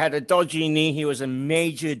Barkley had a dodgy knee. He was a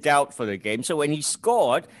major doubt for the game. So when he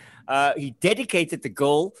scored, he dedicated the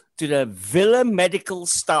goal to the Villa medical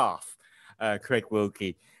staff, Craig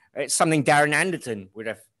Wilkie. It's something Darren Anderton would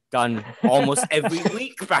have done almost every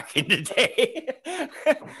week back in the day.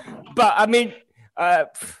 But, I mean...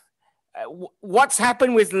 what's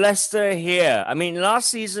happened with Leicester here? I mean, last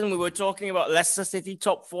season we were talking about Leicester City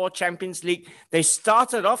top 4 Champions League. They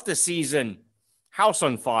started off the season house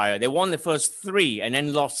on fire. They won the first 3 and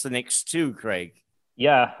then lost the next 2, Craig.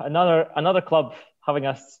 Yeah, another club having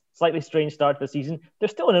a slightly strange start to the season. They're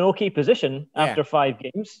still in an okay position after 5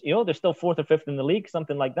 games. You know, they're still 4th or 5th in the league,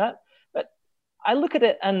 something like that. But I look at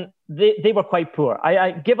it and they were quite poor.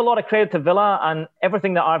 I give a lot of credit to Villa, and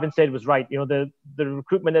everything that Arvind said was right. You know, the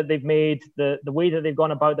recruitment that they've made, the way that they've gone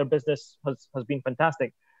about their business has been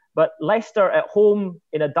fantastic. But Leicester at home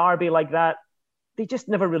in a derby like that, they just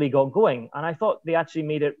never really got going. And I thought they actually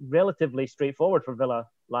made it relatively straightforward for Villa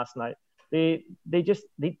last night.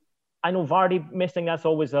 I know Vardy missing, that's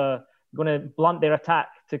always going to blunt their attack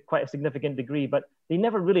to quite a significant degree, but they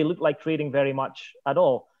never really looked like creating very much at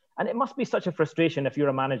all. And it must be such a frustration if you're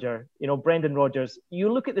a manager. You know, Brendan Rodgers,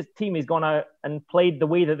 you look at this team, he's gone out and played the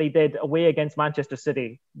way that they did away against Manchester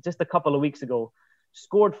City just a couple of weeks ago.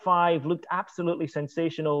 Scored 5, looked absolutely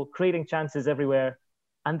sensational, creating chances everywhere.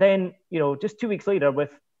 And then, you know, just 2 weeks later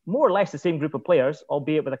with more or less the same group of players,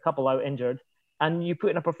 albeit with a couple out injured, and you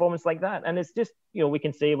put in a performance like that. And it's just, you know, we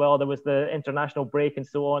can say, well, there was the international break and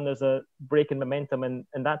so on. There's a break in momentum and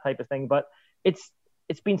that type of thing. But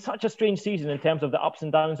it's been such a strange season in terms of the ups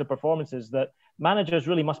and downs of performances that managers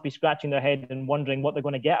really must be scratching their head and wondering what they're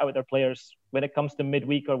going to get out of their players when it comes to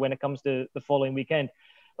midweek or when it comes to the following weekend.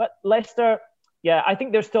 But Leicester, yeah, I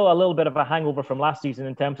think there's still a little bit of a hangover from last season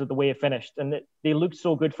in terms of the way it finished. And they looked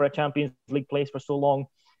so good for a Champions League place for so long.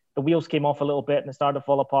 The wheels came off a little bit and it started to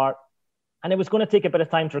fall apart. And it was going to take a bit of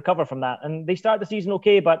time to recover from that. And they started the season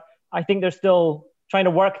okay, but I think they're still trying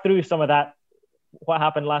to work through some of that, what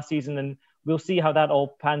happened last season, and we'll see how that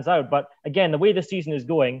all pans out. But again, the way the season is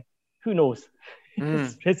going, who knows?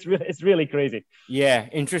 It's really crazy. Yeah,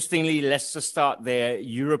 interestingly, Leicester start their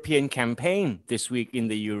European campaign this week in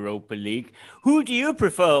the Europa League. Who do you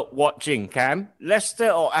prefer watching, Cam? Leicester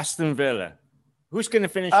or Aston Villa? Who's going to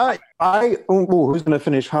finish? Who's going to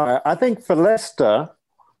finish higher? I think for Leicester,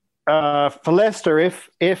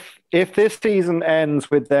 if this season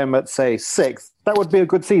ends with them at say 6th, that would be a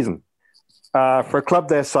good season for a club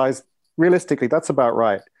their size. Realistically, that's about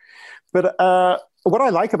right. But what I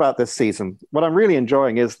like about this season, what I'm really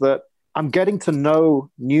enjoying, is that I'm getting to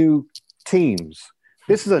know new teams.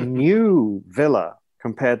 This is a new Villa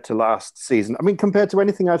compared to last season. I mean, compared to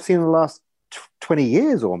anything I've seen in the last 20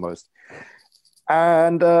 years almost.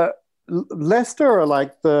 And Leicester are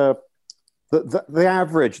like the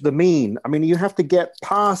average, the mean. I mean, you have to get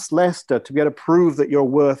past Leicester to be able to prove that you're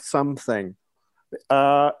worth something.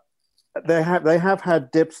 They have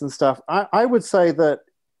had dips and stuff. I would say that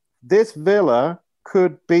this Villa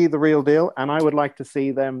could be the real deal, and I would like to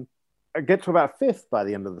see them get to about 5th by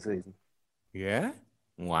the end of the season. Yeah?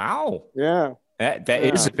 Wow. Yeah. That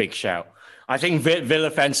is a big shout. I think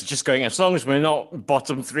Villa fans are just going, as long as we're not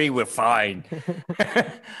bottom 3, we're fine.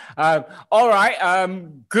 All right.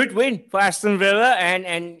 Good win for Aston Villa.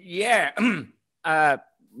 And yeah,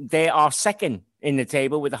 they are second in the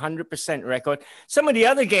table with a 100% record. Some of the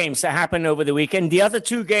other games that happened over the weekend, the other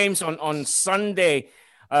 2 games on Sunday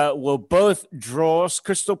were both draws.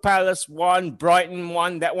 Crystal Palace won, Brighton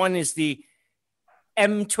won. That one is the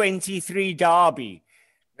M23 derby.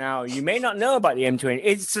 Now, you may not know about the M20.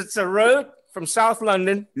 It's a road from South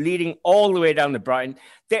London leading all the way down to Brighton.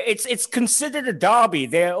 It's considered a derby.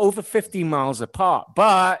 They're over 50 miles apart.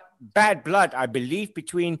 But bad blood, I believe,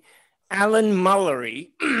 between Alan Mullery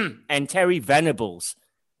and Terry Venables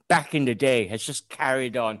back in the day has just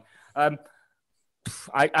carried on. I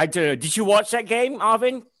don't know. Did you watch that game,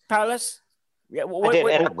 Arvin? Palace? Yeah, I did,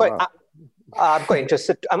 and I'm quite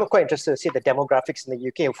interested to see the demographics in the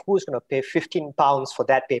UK of who's going to pay £15 for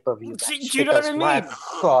that pay-per-view match. Do you know what I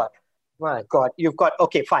mean? My God, you've got,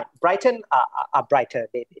 okay, fine. Brighton are brighter.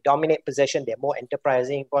 They dominate possession. They're more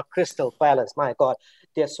enterprising. But Crystal Palace, my God,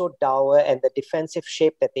 they're so dour, and the defensive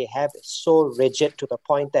shape that they have is so rigid to the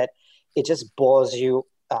point that it just bores you.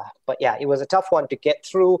 But yeah, it was a tough one to get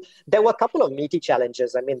through. There were a couple of meaty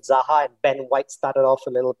challenges. I mean, Zaha and Ben White started off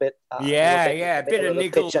a little bit. A bit of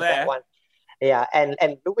niggle there. Yeah, and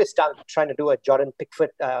Lewis Dunk trying to do a Jordan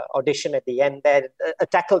Pickford audition at the end there, a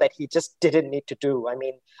tackle that he just didn't need to do. I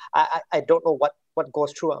mean, I don't know what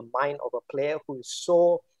goes through a mind of a player who is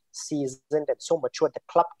so seasoned and so mature, the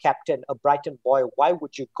club captain, a Brighton boy. Why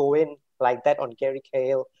would you go in like that on Gary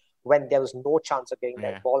Cahill when there was no chance of getting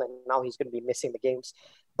that ball, and now he's going to be missing the games?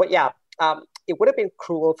 But yeah, it would have been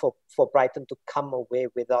cruel for Brighton to come away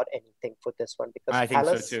without anything for this one, because I think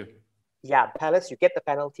so too. Yeah, Palace, you get the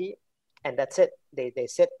penalty, and that's it. They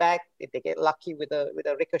sit back. If they get lucky with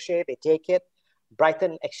a ricochet, they take it.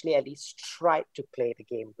 Brighton actually at least tried to play the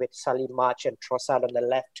game with Sully March and Trossard on the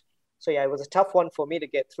left. So yeah, it was a tough one for me to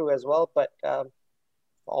get through as well, but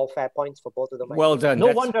all fair points for both of them. Well done.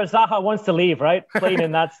 No wonder Zaha wants to leave, right? Playing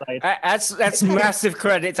in that side. That's massive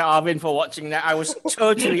credit to Arvin for watching that. I was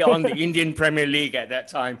totally on the Indian Premier League at that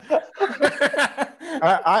time.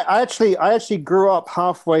 I actually grew up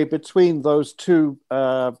halfway between those two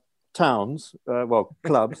towns,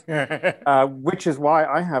 clubs, which is why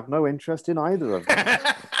I have no interest in either of them.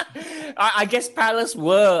 I guess Palace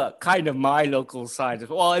were kind of my local side.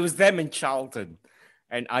 Well, it was them in Charlton,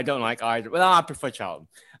 and I don't like either. Well, I prefer Charlton.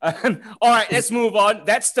 All right, let's move on.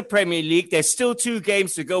 That's the Premier League. There's still 2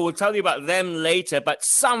 games to go. We'll tell you about them later, but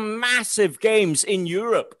some massive games in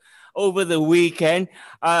Europe over the weekend.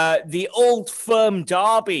 The Old Firm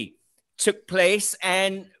derby took place,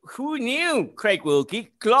 and who knew, Craig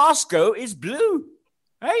Wilkie, Glasgow is blue.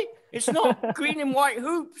 Hey, it's not green and white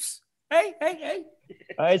hoops. Hey.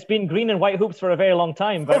 It's been green and white hoops for a very long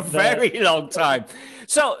time. But, a very long time.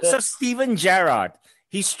 So Steven Gerrard,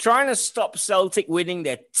 he's trying to stop Celtic winning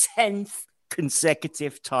their 10th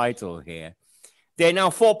consecutive title here. They're now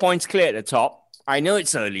 4 points clear at the top. I know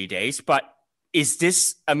it's early days, but is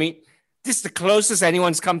this the closest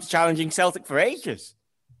anyone's come to challenging Celtic for ages?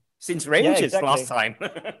 Since Rangers last time.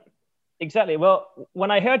 Exactly. Well,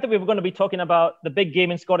 when I heard that we were going to be talking about the big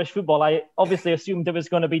game in Scottish football, I obviously assumed it was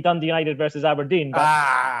going to be Dundee United versus Aberdeen.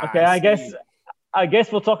 But, okay, I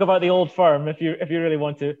guess we'll talk about the Old Firm if you really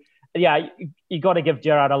want to. Yeah, you got to give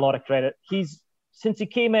Gerrard a lot of credit. Since he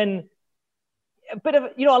came in, a bit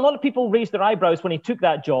of a lot of people raised their eyebrows when he took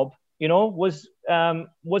that job. Was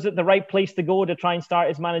it the right place to go to try and start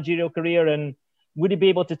his managerial career, and would he be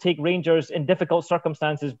able to take Rangers in difficult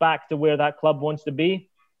circumstances back to where that club wants to be,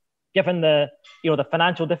 given the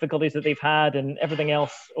financial difficulties that they've had and everything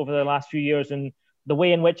else over the last few years, and the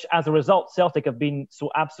way in which, as a result, Celtic have been so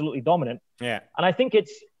absolutely dominant? Yeah. And I think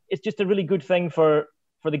it's just a really good thing for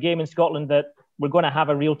the game in Scotland that we're going to have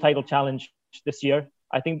a real title challenge this year.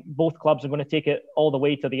 I think both clubs are going to take it all the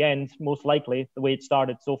way to the end, most likely, the way it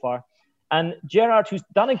started so far. And Gerrard, who's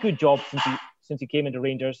done a good job since he came into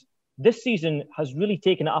Rangers, this season has really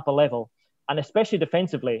taken it up a level, and especially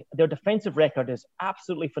defensively. Their defensive record is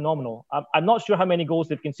absolutely phenomenal. I'm not sure how many goals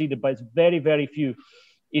they've conceded, but it's very, very few.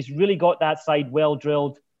 He's really got that side well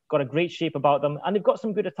drilled, got a great shape about them, and they've got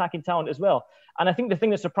some good attacking talent as well. And I think the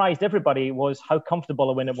thing that surprised everybody was how comfortable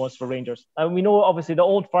a win it was for Rangers. And we know, obviously, the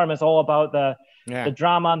Old Firm is all about the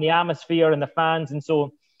drama and the atmosphere and the fans, and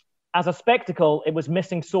so as a spectacle, it was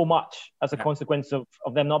missing so much as a consequence of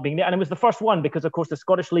them not being there. And it was the first one because, of course, the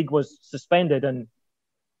Scottish League was suspended and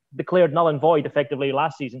declared null and void effectively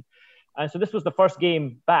last season. And so this was the first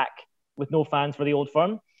game back with no fans for the Old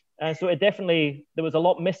Firm. And so there was a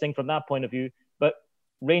lot missing from that point of view. But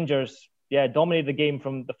Rangers, dominated the game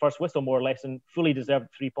from the first whistle, more or less, and fully deserved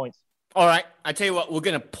 3 points. All right, I tell you what, we're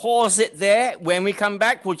going to pause it there. When we come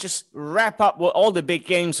back, we'll just wrap up with all the big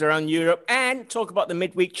games around Europe and talk about the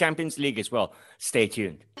midweek Champions League as well. Stay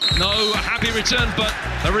tuned. No happy return, but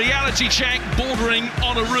a reality check bordering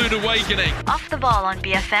on a rude awakening. Off the ball on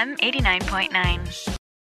BFM 89.9.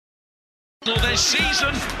 This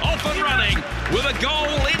season, off and running with a goal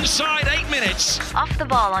inside 8 minutes. Off the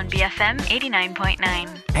ball on BFM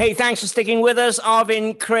 89.9. Hey, thanks for sticking with us.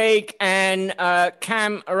 Arvin, Craig, and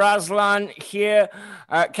Cam Raslan here.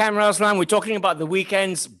 Cam Raslan, we're talking about the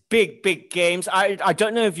weekend's big games. I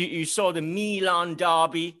don't know if you saw the Milan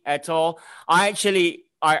derby at all. I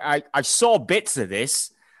saw bits of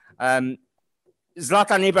this.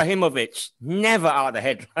 Zlatan Ibrahimovic, never out of the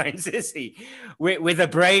headlines, is he? With a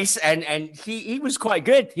brace, and he was quite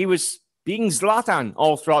good. He was being Zlatan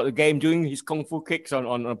all throughout the game, doing his kung fu kicks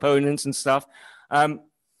on opponents and stuff.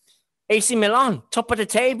 AC Milan, top of the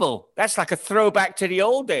table. That's like a throwback to the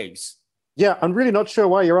old days. Yeah, I'm really not sure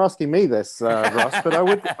why you're asking me this, Ross, but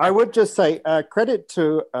I would just say credit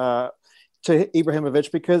to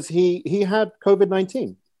Ibrahimovic because he had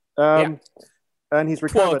COVID-19. And he's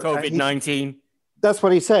recovered. Poor COVID-19. That's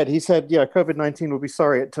what he said. He said, COVID-19 will be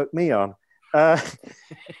sorry it took me on.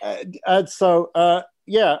 And so,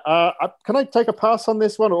 can I take a pass on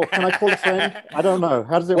this one or can I call a friend? I don't know.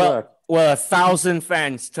 How does it work? Well, 1,000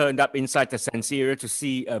 fans turned up inside the San Siro to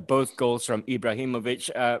see both goals from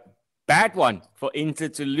Ibrahimovic. Bad one for Inter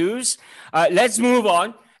to lose. Let's move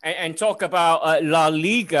on and talk about La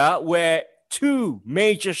Liga, where two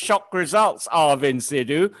major shock results are,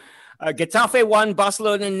 Sidhu. Getafe 1,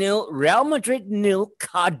 Barcelona 0, Real Madrid 0,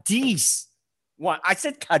 Cadiz 1. I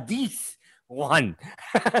said Cadiz 1.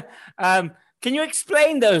 Can you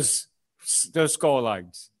explain those score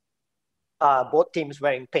lines? Both teams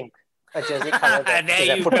wearing pink, a jersey color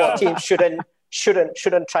that football teams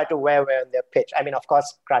shouldn't try to wear on their pitch. I mean, of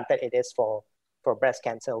course, granted, it is for Breast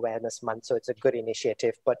Cancer Awareness Month, so it's a good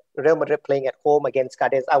initiative. But Real Madrid playing at home against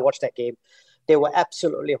Cadiz, I watched that game. They were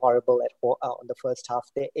absolutely horrible on the first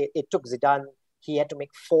half. It took Zidane. He had to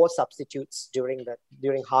make 4 substitutes during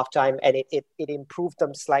halftime, and it improved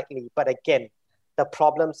them slightly. But again, the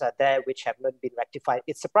problems are there which have not been rectified.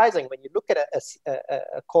 It's surprising when you look at a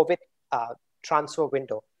COVID transfer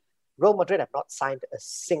window. Real Madrid have not signed a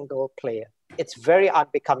single player. It's very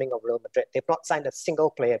unbecoming of Real Madrid. They've not signed a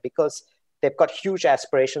single player because they've got huge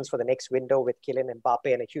aspirations for the next window with Kylian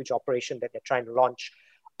Mbappe and a huge operation that they're trying to launch.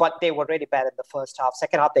 But they were really bad in the first half.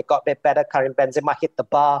 Second half, they got a bit better. Karim Benzema hit the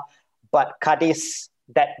bar. But Cadiz,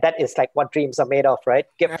 that is like what dreams are made of, right?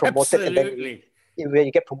 Get promoted. Absolutely. And then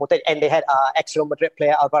you get promoted. And they had ex-Real Madrid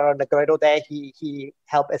player Alvaro Negredo there. He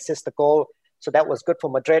helped assist the goal. So that was good for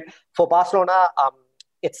Madrid. For Barcelona,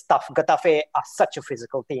 it's tough. Getafe are such a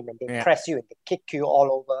physical team and they press you and they kick you all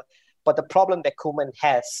over. But the problem that Koeman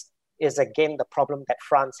has is, again, the problem that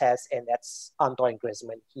France has, and that's Antoine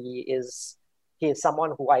Griezmann. He is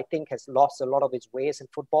someone who I think has lost a lot of his ways in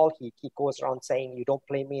football. He goes around saying, you don't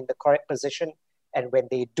play me in the correct position. And when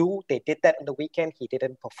they do, they did that in the weekend. He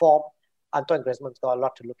didn't perform. Antoine Griezmann's got a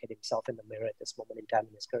lot to look at himself in the mirror at this moment in time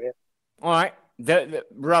in his career. All right. In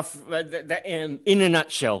a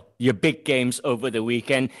nutshell, your big games over the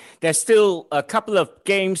weekend. There's still a couple of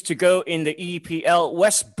games to go in the EPL.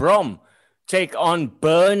 West Brom take on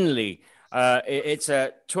Burnley. It's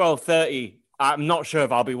a 12:30. I'm not sure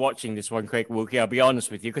if I'll be watching this one, Craig Wilkie. I'll be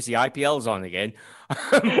honest with you, because the IPL's on again.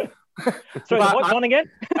 Sorry, what's on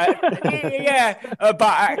again?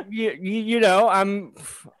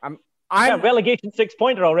 I'm relegation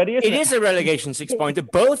 6-pointer already, isn't it? It is a relegation 6-pointer.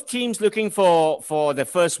 Both teams looking for the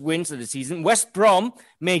first wins of the season. West Brom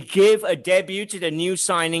may give a debut to the new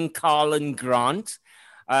signing, Carlan Grant.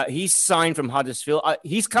 He's signed from Huddersfield.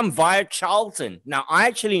 He's come via Charlton. Now, I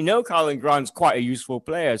actually know Karlan Grant's quite a useful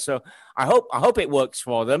player, so I hope it works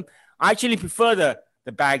for them. I actually prefer the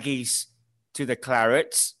Baggies to the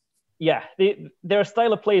Clarets. Yeah, their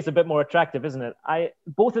style of play is a bit more attractive, isn't it?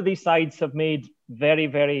 Both of these sides have made very,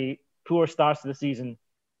 very poor starts to the season.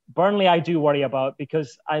 Burnley, I do worry about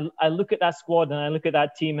because I look at that squad and I look at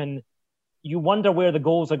that team, and you wonder where the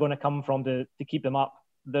goals are going to come from to keep them up.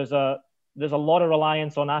 There's a lot of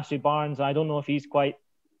reliance on Ashley Barnes. I don't know if he's quite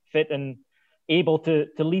fit and able to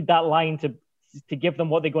lead that line to give them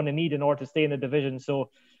what they're going to need in order to stay in the division. So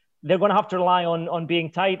they're going to have to rely on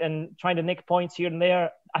being tight and trying to nick points here and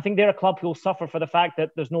there. I think they're a club who will suffer for the fact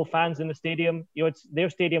that there's no fans in the stadium. Their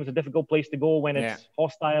stadium is a difficult place to go when it's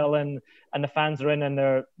hostile and the fans are in and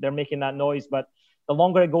they're making that noise. But the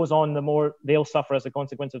longer it goes on, the more they'll suffer as a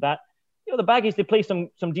consequence of that. The Baggies, they play some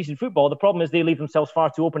decent football. The problem is they leave themselves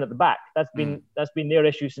far too open at the back. That's been their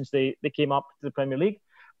issue since they came up to the Premier League.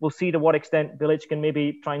 We'll see to what extent Bilic can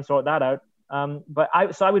maybe try and sort that out. But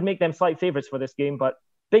I would make them slight favourites for this game. But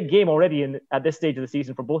big game already at this stage of the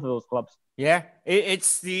season for both of those clubs. Yeah,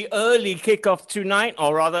 it's the early kickoff tonight,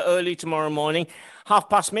 or rather early tomorrow morning.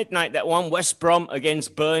 midnight, that one. West Brom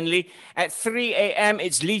against Burnley. At 3 a.m.,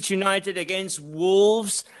 it's Leeds United against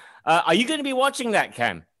Wolves. Are you going to be watching that,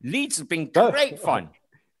 Cam? Leeds have been great fun.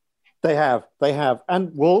 They have.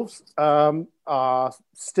 And Wolves are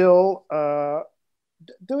still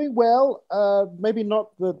doing well. Maybe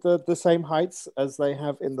not the same heights as they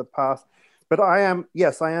have in the past. But I am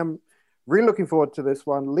really looking forward to this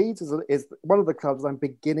one. Leeds is one of the clubs I'm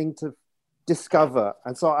beginning to discover.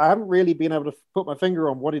 And so I haven't really been able to put my finger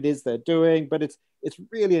on what it is they're doing, but it's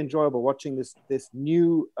really enjoyable watching this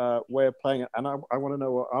new way of playing it. And I want to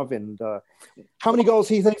know, Arvind, how many goals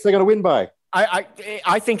he thinks they're going to win by?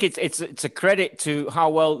 I think it's a credit to how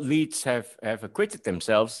well Leeds have acquitted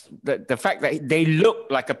themselves. The fact that they look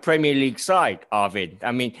like a Premier League side, Arvind.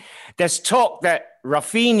 I mean, there's talk that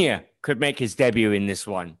Rafinha could make his debut in this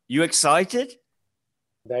one. You excited?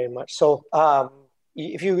 Very much so.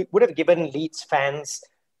 If you would have given Leeds fans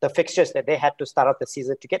the fixtures that they had to start off the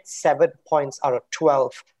season, to get 7 points out of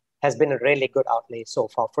 12 has been a really good outlay so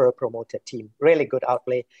far for a promoted team. Really good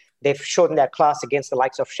outlay. They've shown their class against the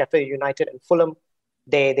likes of Sheffield United and Fulham.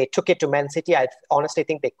 They took it to Man City. I honestly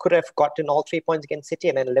think they could have gotten all 3 points against City,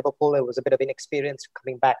 and then Liverpool, it was a bit of inexperience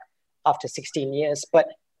coming back after 16 years. But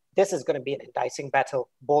this is going to be an enticing battle.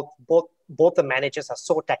 Both the managers are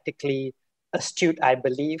so tactically astute, I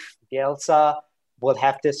believe. Bielsa will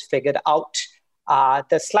have this figured out.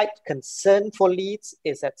 The slight concern for Leeds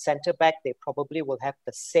is at centre-back, they probably will have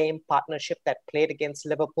the same partnership that played against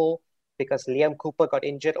Liverpool, because Liam Cooper got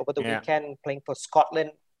injured over the weekend playing for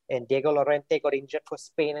Scotland, and Diego Llorente got injured for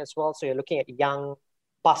Spain as well. So you're looking at young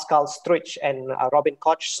Pascal Struijk and Robin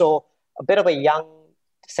Koch. So a bit of a young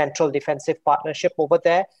central defensive partnership over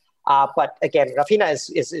there. But again, Rafinha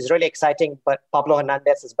is really exciting, but Pablo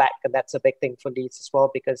Hernandez is back, and that's a big thing for Leeds as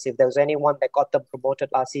well, because if there was anyone that got them promoted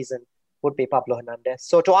last season, would be Pablo Hernandez.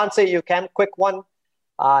 So to answer you, Cam, quick one,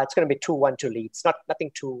 it's going to be 2-1 to Leeds.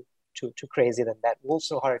 Nothing too crazy than that.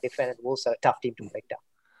 Wolves know how to defend, and Wolves are a tough team to break down.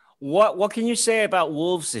 What can you say about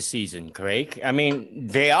Wolves this season, Craig? I mean,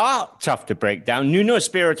 they are tough to break down. Nuno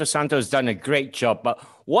Espirito Santo has done a great job, but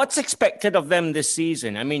what's expected of them this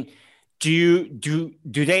season? I mean, do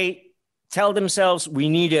they tell themselves we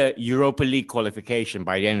need a Europa League qualification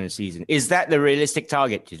by the end of the season? Is that the realistic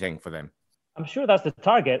target, do you think, for them? I'm sure that's the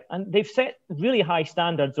target. And they've set really high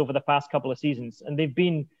standards over the past couple of seasons. And they've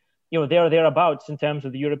been, thereabouts in terms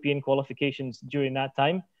of the European qualifications during that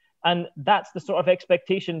time. And that's the sort of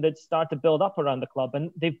expectation that started to build up around the club.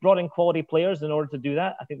 And they've brought in quality players in order to do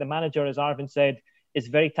that. I think the manager, as Arvind said, is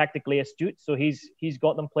very tactically astute. So he's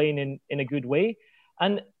got them playing in a good way.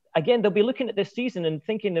 And again, they'll be looking at this season and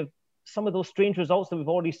thinking of some of those strange results that we've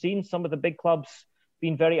already seen. Some of the big clubs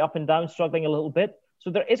being very up and down, struggling a little bit. So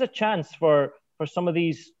there is a chance for some of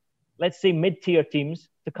these, let's say, mid-tier teams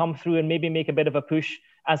to come through and maybe make a bit of a push,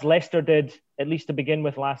 as Leicester did, at least to begin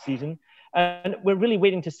with last season. And we're really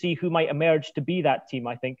waiting to see who might emerge to be that team,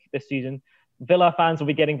 I think, this season. Villa fans will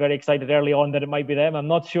be getting very excited early on that it might be them. I'm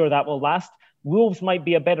not sure that will last. Wolves might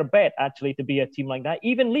be a better bet, actually, to be a team like that.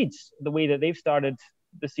 Even Leeds, the way that they've started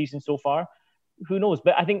the season so far, who knows?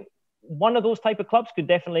 But I think one of those type of clubs could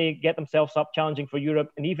definitely get themselves up challenging for Europe,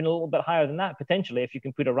 and even a little bit higher than that, potentially, if you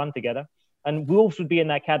can put a run together. And Wolves would be in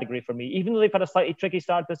that category for me. Even though they've had a slightly tricky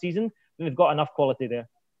start to the season, they've got enough quality there.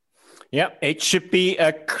 Yep, it should be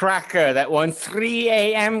a cracker, that one. 3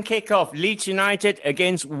 a.m. kickoff, Leeds United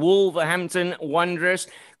against Wolverhampton Wanderers.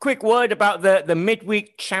 Quick word about the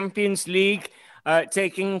midweek Champions League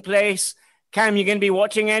taking place. Cam, you going to be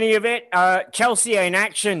watching any of it? Chelsea are in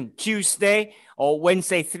action Tuesday or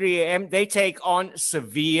Wednesday, 3 a.m. They take on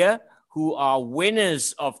Sevilla, who are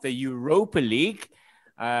winners of the Europa League,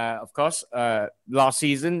 of course, last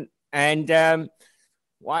season. And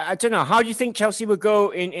I don't know. How do you think Chelsea will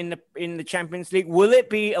go in the Champions League? Will it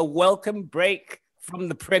be a welcome break from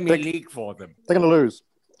the Premier League for them? They're going to lose.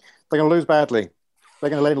 They're going to lose badly. They're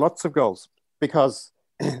going to lay lots of goals because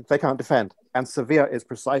they can't defend. And Sevilla is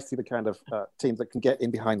precisely the kind of team that can get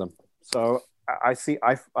in behind them. So I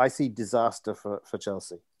see disaster for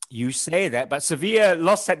Chelsea. You say that, but Sevilla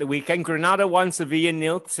lost at the weekend. Granada won, Sevilla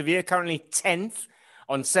 0. Sevilla currently 10th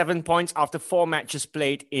on 7 points after 4 matches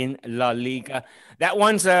played in La Liga. That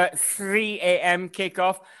one's a 3 a.m.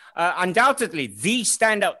 kickoff. Undoubtedly, the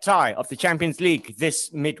standout tie of the Champions League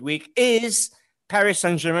this midweek is Paris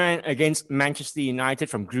Saint-Germain against Manchester United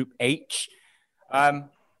from Group H. I'm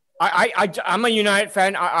a United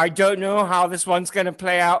fan. I don't know how this one's going to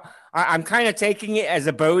play out. I'm kind of taking it as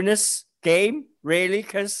a bonus game, really,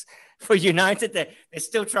 because for United, they're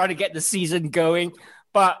still trying to get the season going.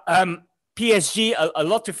 But PSG, a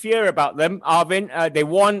lot to fear about them, Arvin. They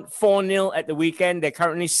won 4-0 at the weekend. They're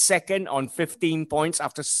currently second on 15 points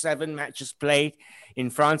after 7 matches played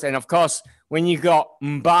in France. And, of course, when you got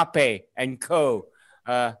Mbappe and co.,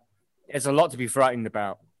 there's a lot to be frightened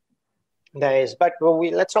about. There is, but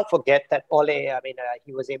let's not forget that Ole.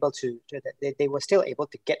 He was able to. They were still able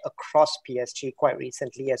to get across PSG quite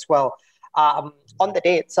recently as well. On the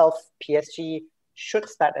day itself, PSG should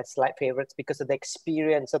start as slight favourites because of the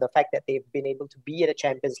experience, of the fact that they've been able to be at a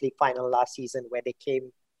Champions League final last season, where they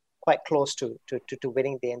came quite close to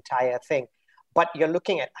winning the entire thing. But you're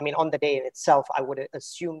looking at, on the day in itself, I would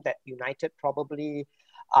assume that United probably,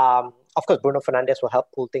 of course, Bruno Fernandes will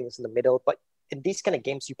help pull things in the middle, but in these kind of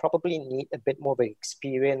games, you probably need a bit more of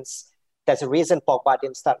experience. There's a reason Pogba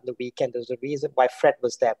didn't start on the weekend. There's a reason why Fred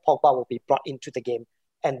was there. Pogba will be brought into the game.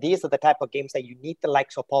 And these are the type of games that you need the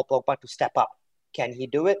likes of Paul Pogba to step up. Can he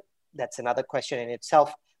do it? That's another question in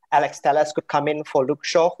itself. Alex Telles could come in for Luke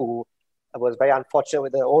Shaw, who was very unfortunate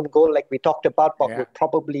with their own goal, like we talked about, but would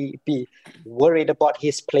probably be worried about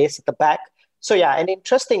his place at the back. So yeah, an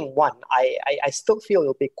interesting one. I still feel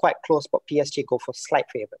it'll be quite close, but PSG go for slight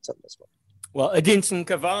favourites on this one. Well, Edinson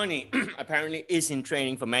Cavani apparently is in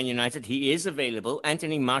training for Man United. He is available.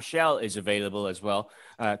 Anthony Martial is available as well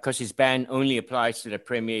because his ban only applies to the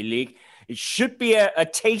Premier League. It should be a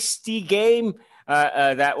tasty game,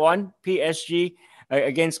 that one, PSG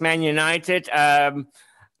against Man United.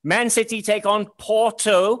 Man City take on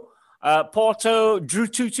Porto. Porto drew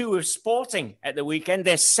 2-2 with Sporting at the weekend.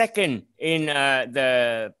 They're second in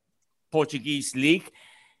the Portuguese league.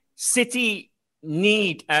 City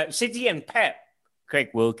and Pep, Craig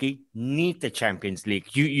Wilkie, need the Champions League.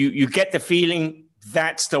 You get the feeling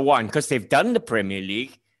that's the one because they've done the Premier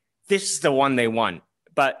League. This is the one they want.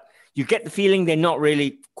 But you get the feeling they're not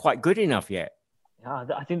really quite good enough yet. Yeah,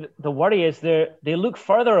 I think the worry is they look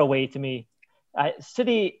further away to me.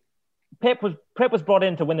 City, Pep was brought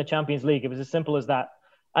in to win the Champions League. It was as simple as that.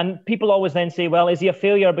 And people always then say, well, is he a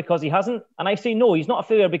failure because he hasn't? And I say, no, he's not a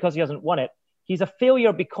failure because he hasn't won it. He's a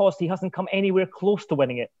failure because he hasn't come anywhere close to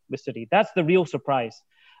winning it with City. That's the real surprise.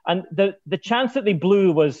 And the chance that they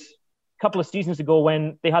blew was a couple of seasons ago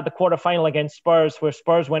when they had the quarterfinal against Spurs, where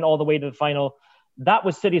Spurs went all the way to the final. That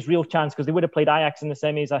was City's real chance because they would have played Ajax in the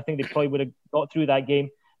semis. I think they probably would have got through that game.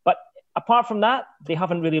 But apart from that, they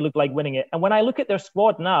haven't really looked like winning it. And when I look at their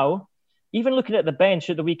squad now, even looking at the bench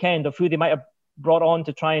at the weekend of who they might have brought on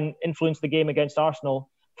to try and influence the game against Arsenal,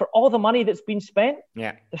 for all the money that's been spent,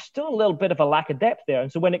 there's still a little bit of a lack of depth there.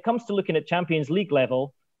 And so when it comes to looking at Champions League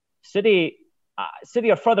level, City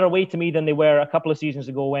are further away to me than they were a couple of seasons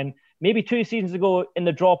ago when maybe 2 seasons ago in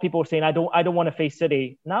the draw, people were saying, I don't want to face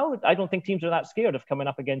City. Now, I don't think teams are that scared of coming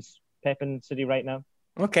up against Pep and City right now.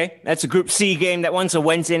 Okay, that's a Group C game. That one's a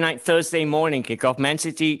Wednesday night, Thursday morning kickoff. Man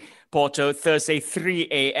City, Porto, Thursday, 3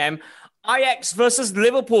 a.m. Ajax versus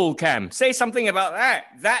Liverpool, Cam. Say something about that.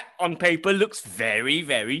 That, on paper, looks very,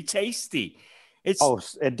 very tasty.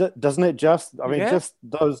 Doesn't it just? I mean, just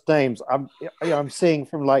those names. I'm seeing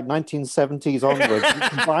from like 1970s onwards. You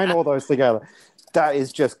combine all those together. That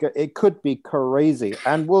is just. It could be crazy,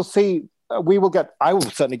 and we'll see. I will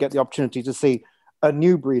certainly get the opportunity to see a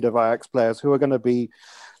new breed of Ajax players who are going to be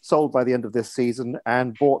sold by the end of this season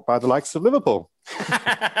and bought by the likes of Liverpool.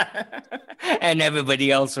 And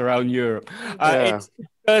everybody else around Europe. It's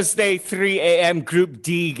Thursday, 3 a.m. Group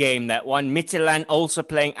D game, that one. Midtjylland also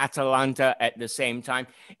playing Atalanta at the same time.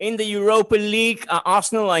 In the Europa League,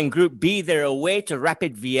 Arsenal are in Group B. They're away to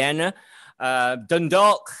Rapid Vienna.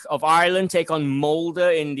 Dundalk of Ireland take on Molde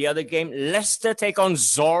in the other game. Leicester take on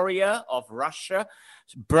Zorya of Russia.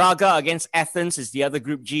 Braga against Athens is the other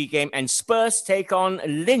Group G game. And Spurs take on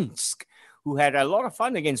Linsk, who had a lot of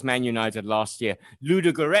fun against Man United last year.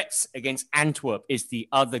 Ludogorets against Antwerp is the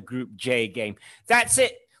other Group J game. That's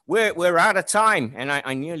it. We're out of time, and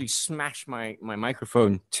I nearly smashed my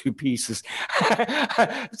microphone to pieces.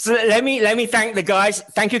 So let me thank the guys.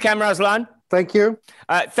 Thank you, Kamran Aslan. Thank you.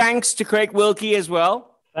 Thanks to Craig Wilkie as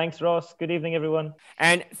well. Thanks, Ross. Good evening, everyone.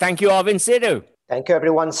 And thank you, Arvin Sidhu. Thank you,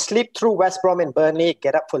 everyone. Sleep through West Brom and Burnley.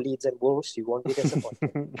 Get up for Leeds and Wolves. You won't be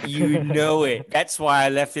disappointed. You know it. That's why I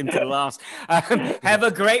left him to last. Have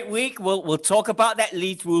a great week. We'll talk about that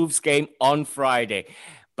Leeds Wolves game on Friday.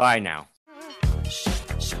 Bye now.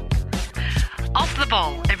 Off the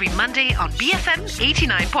Ball, every Monday on BFM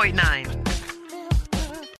 89.9.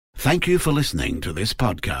 Thank you for listening to this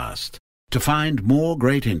podcast. To find more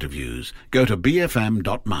great interviews, go to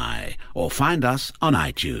bfm.my or find us on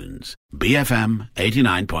iTunes. BFM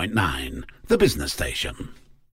 89.9, the business station.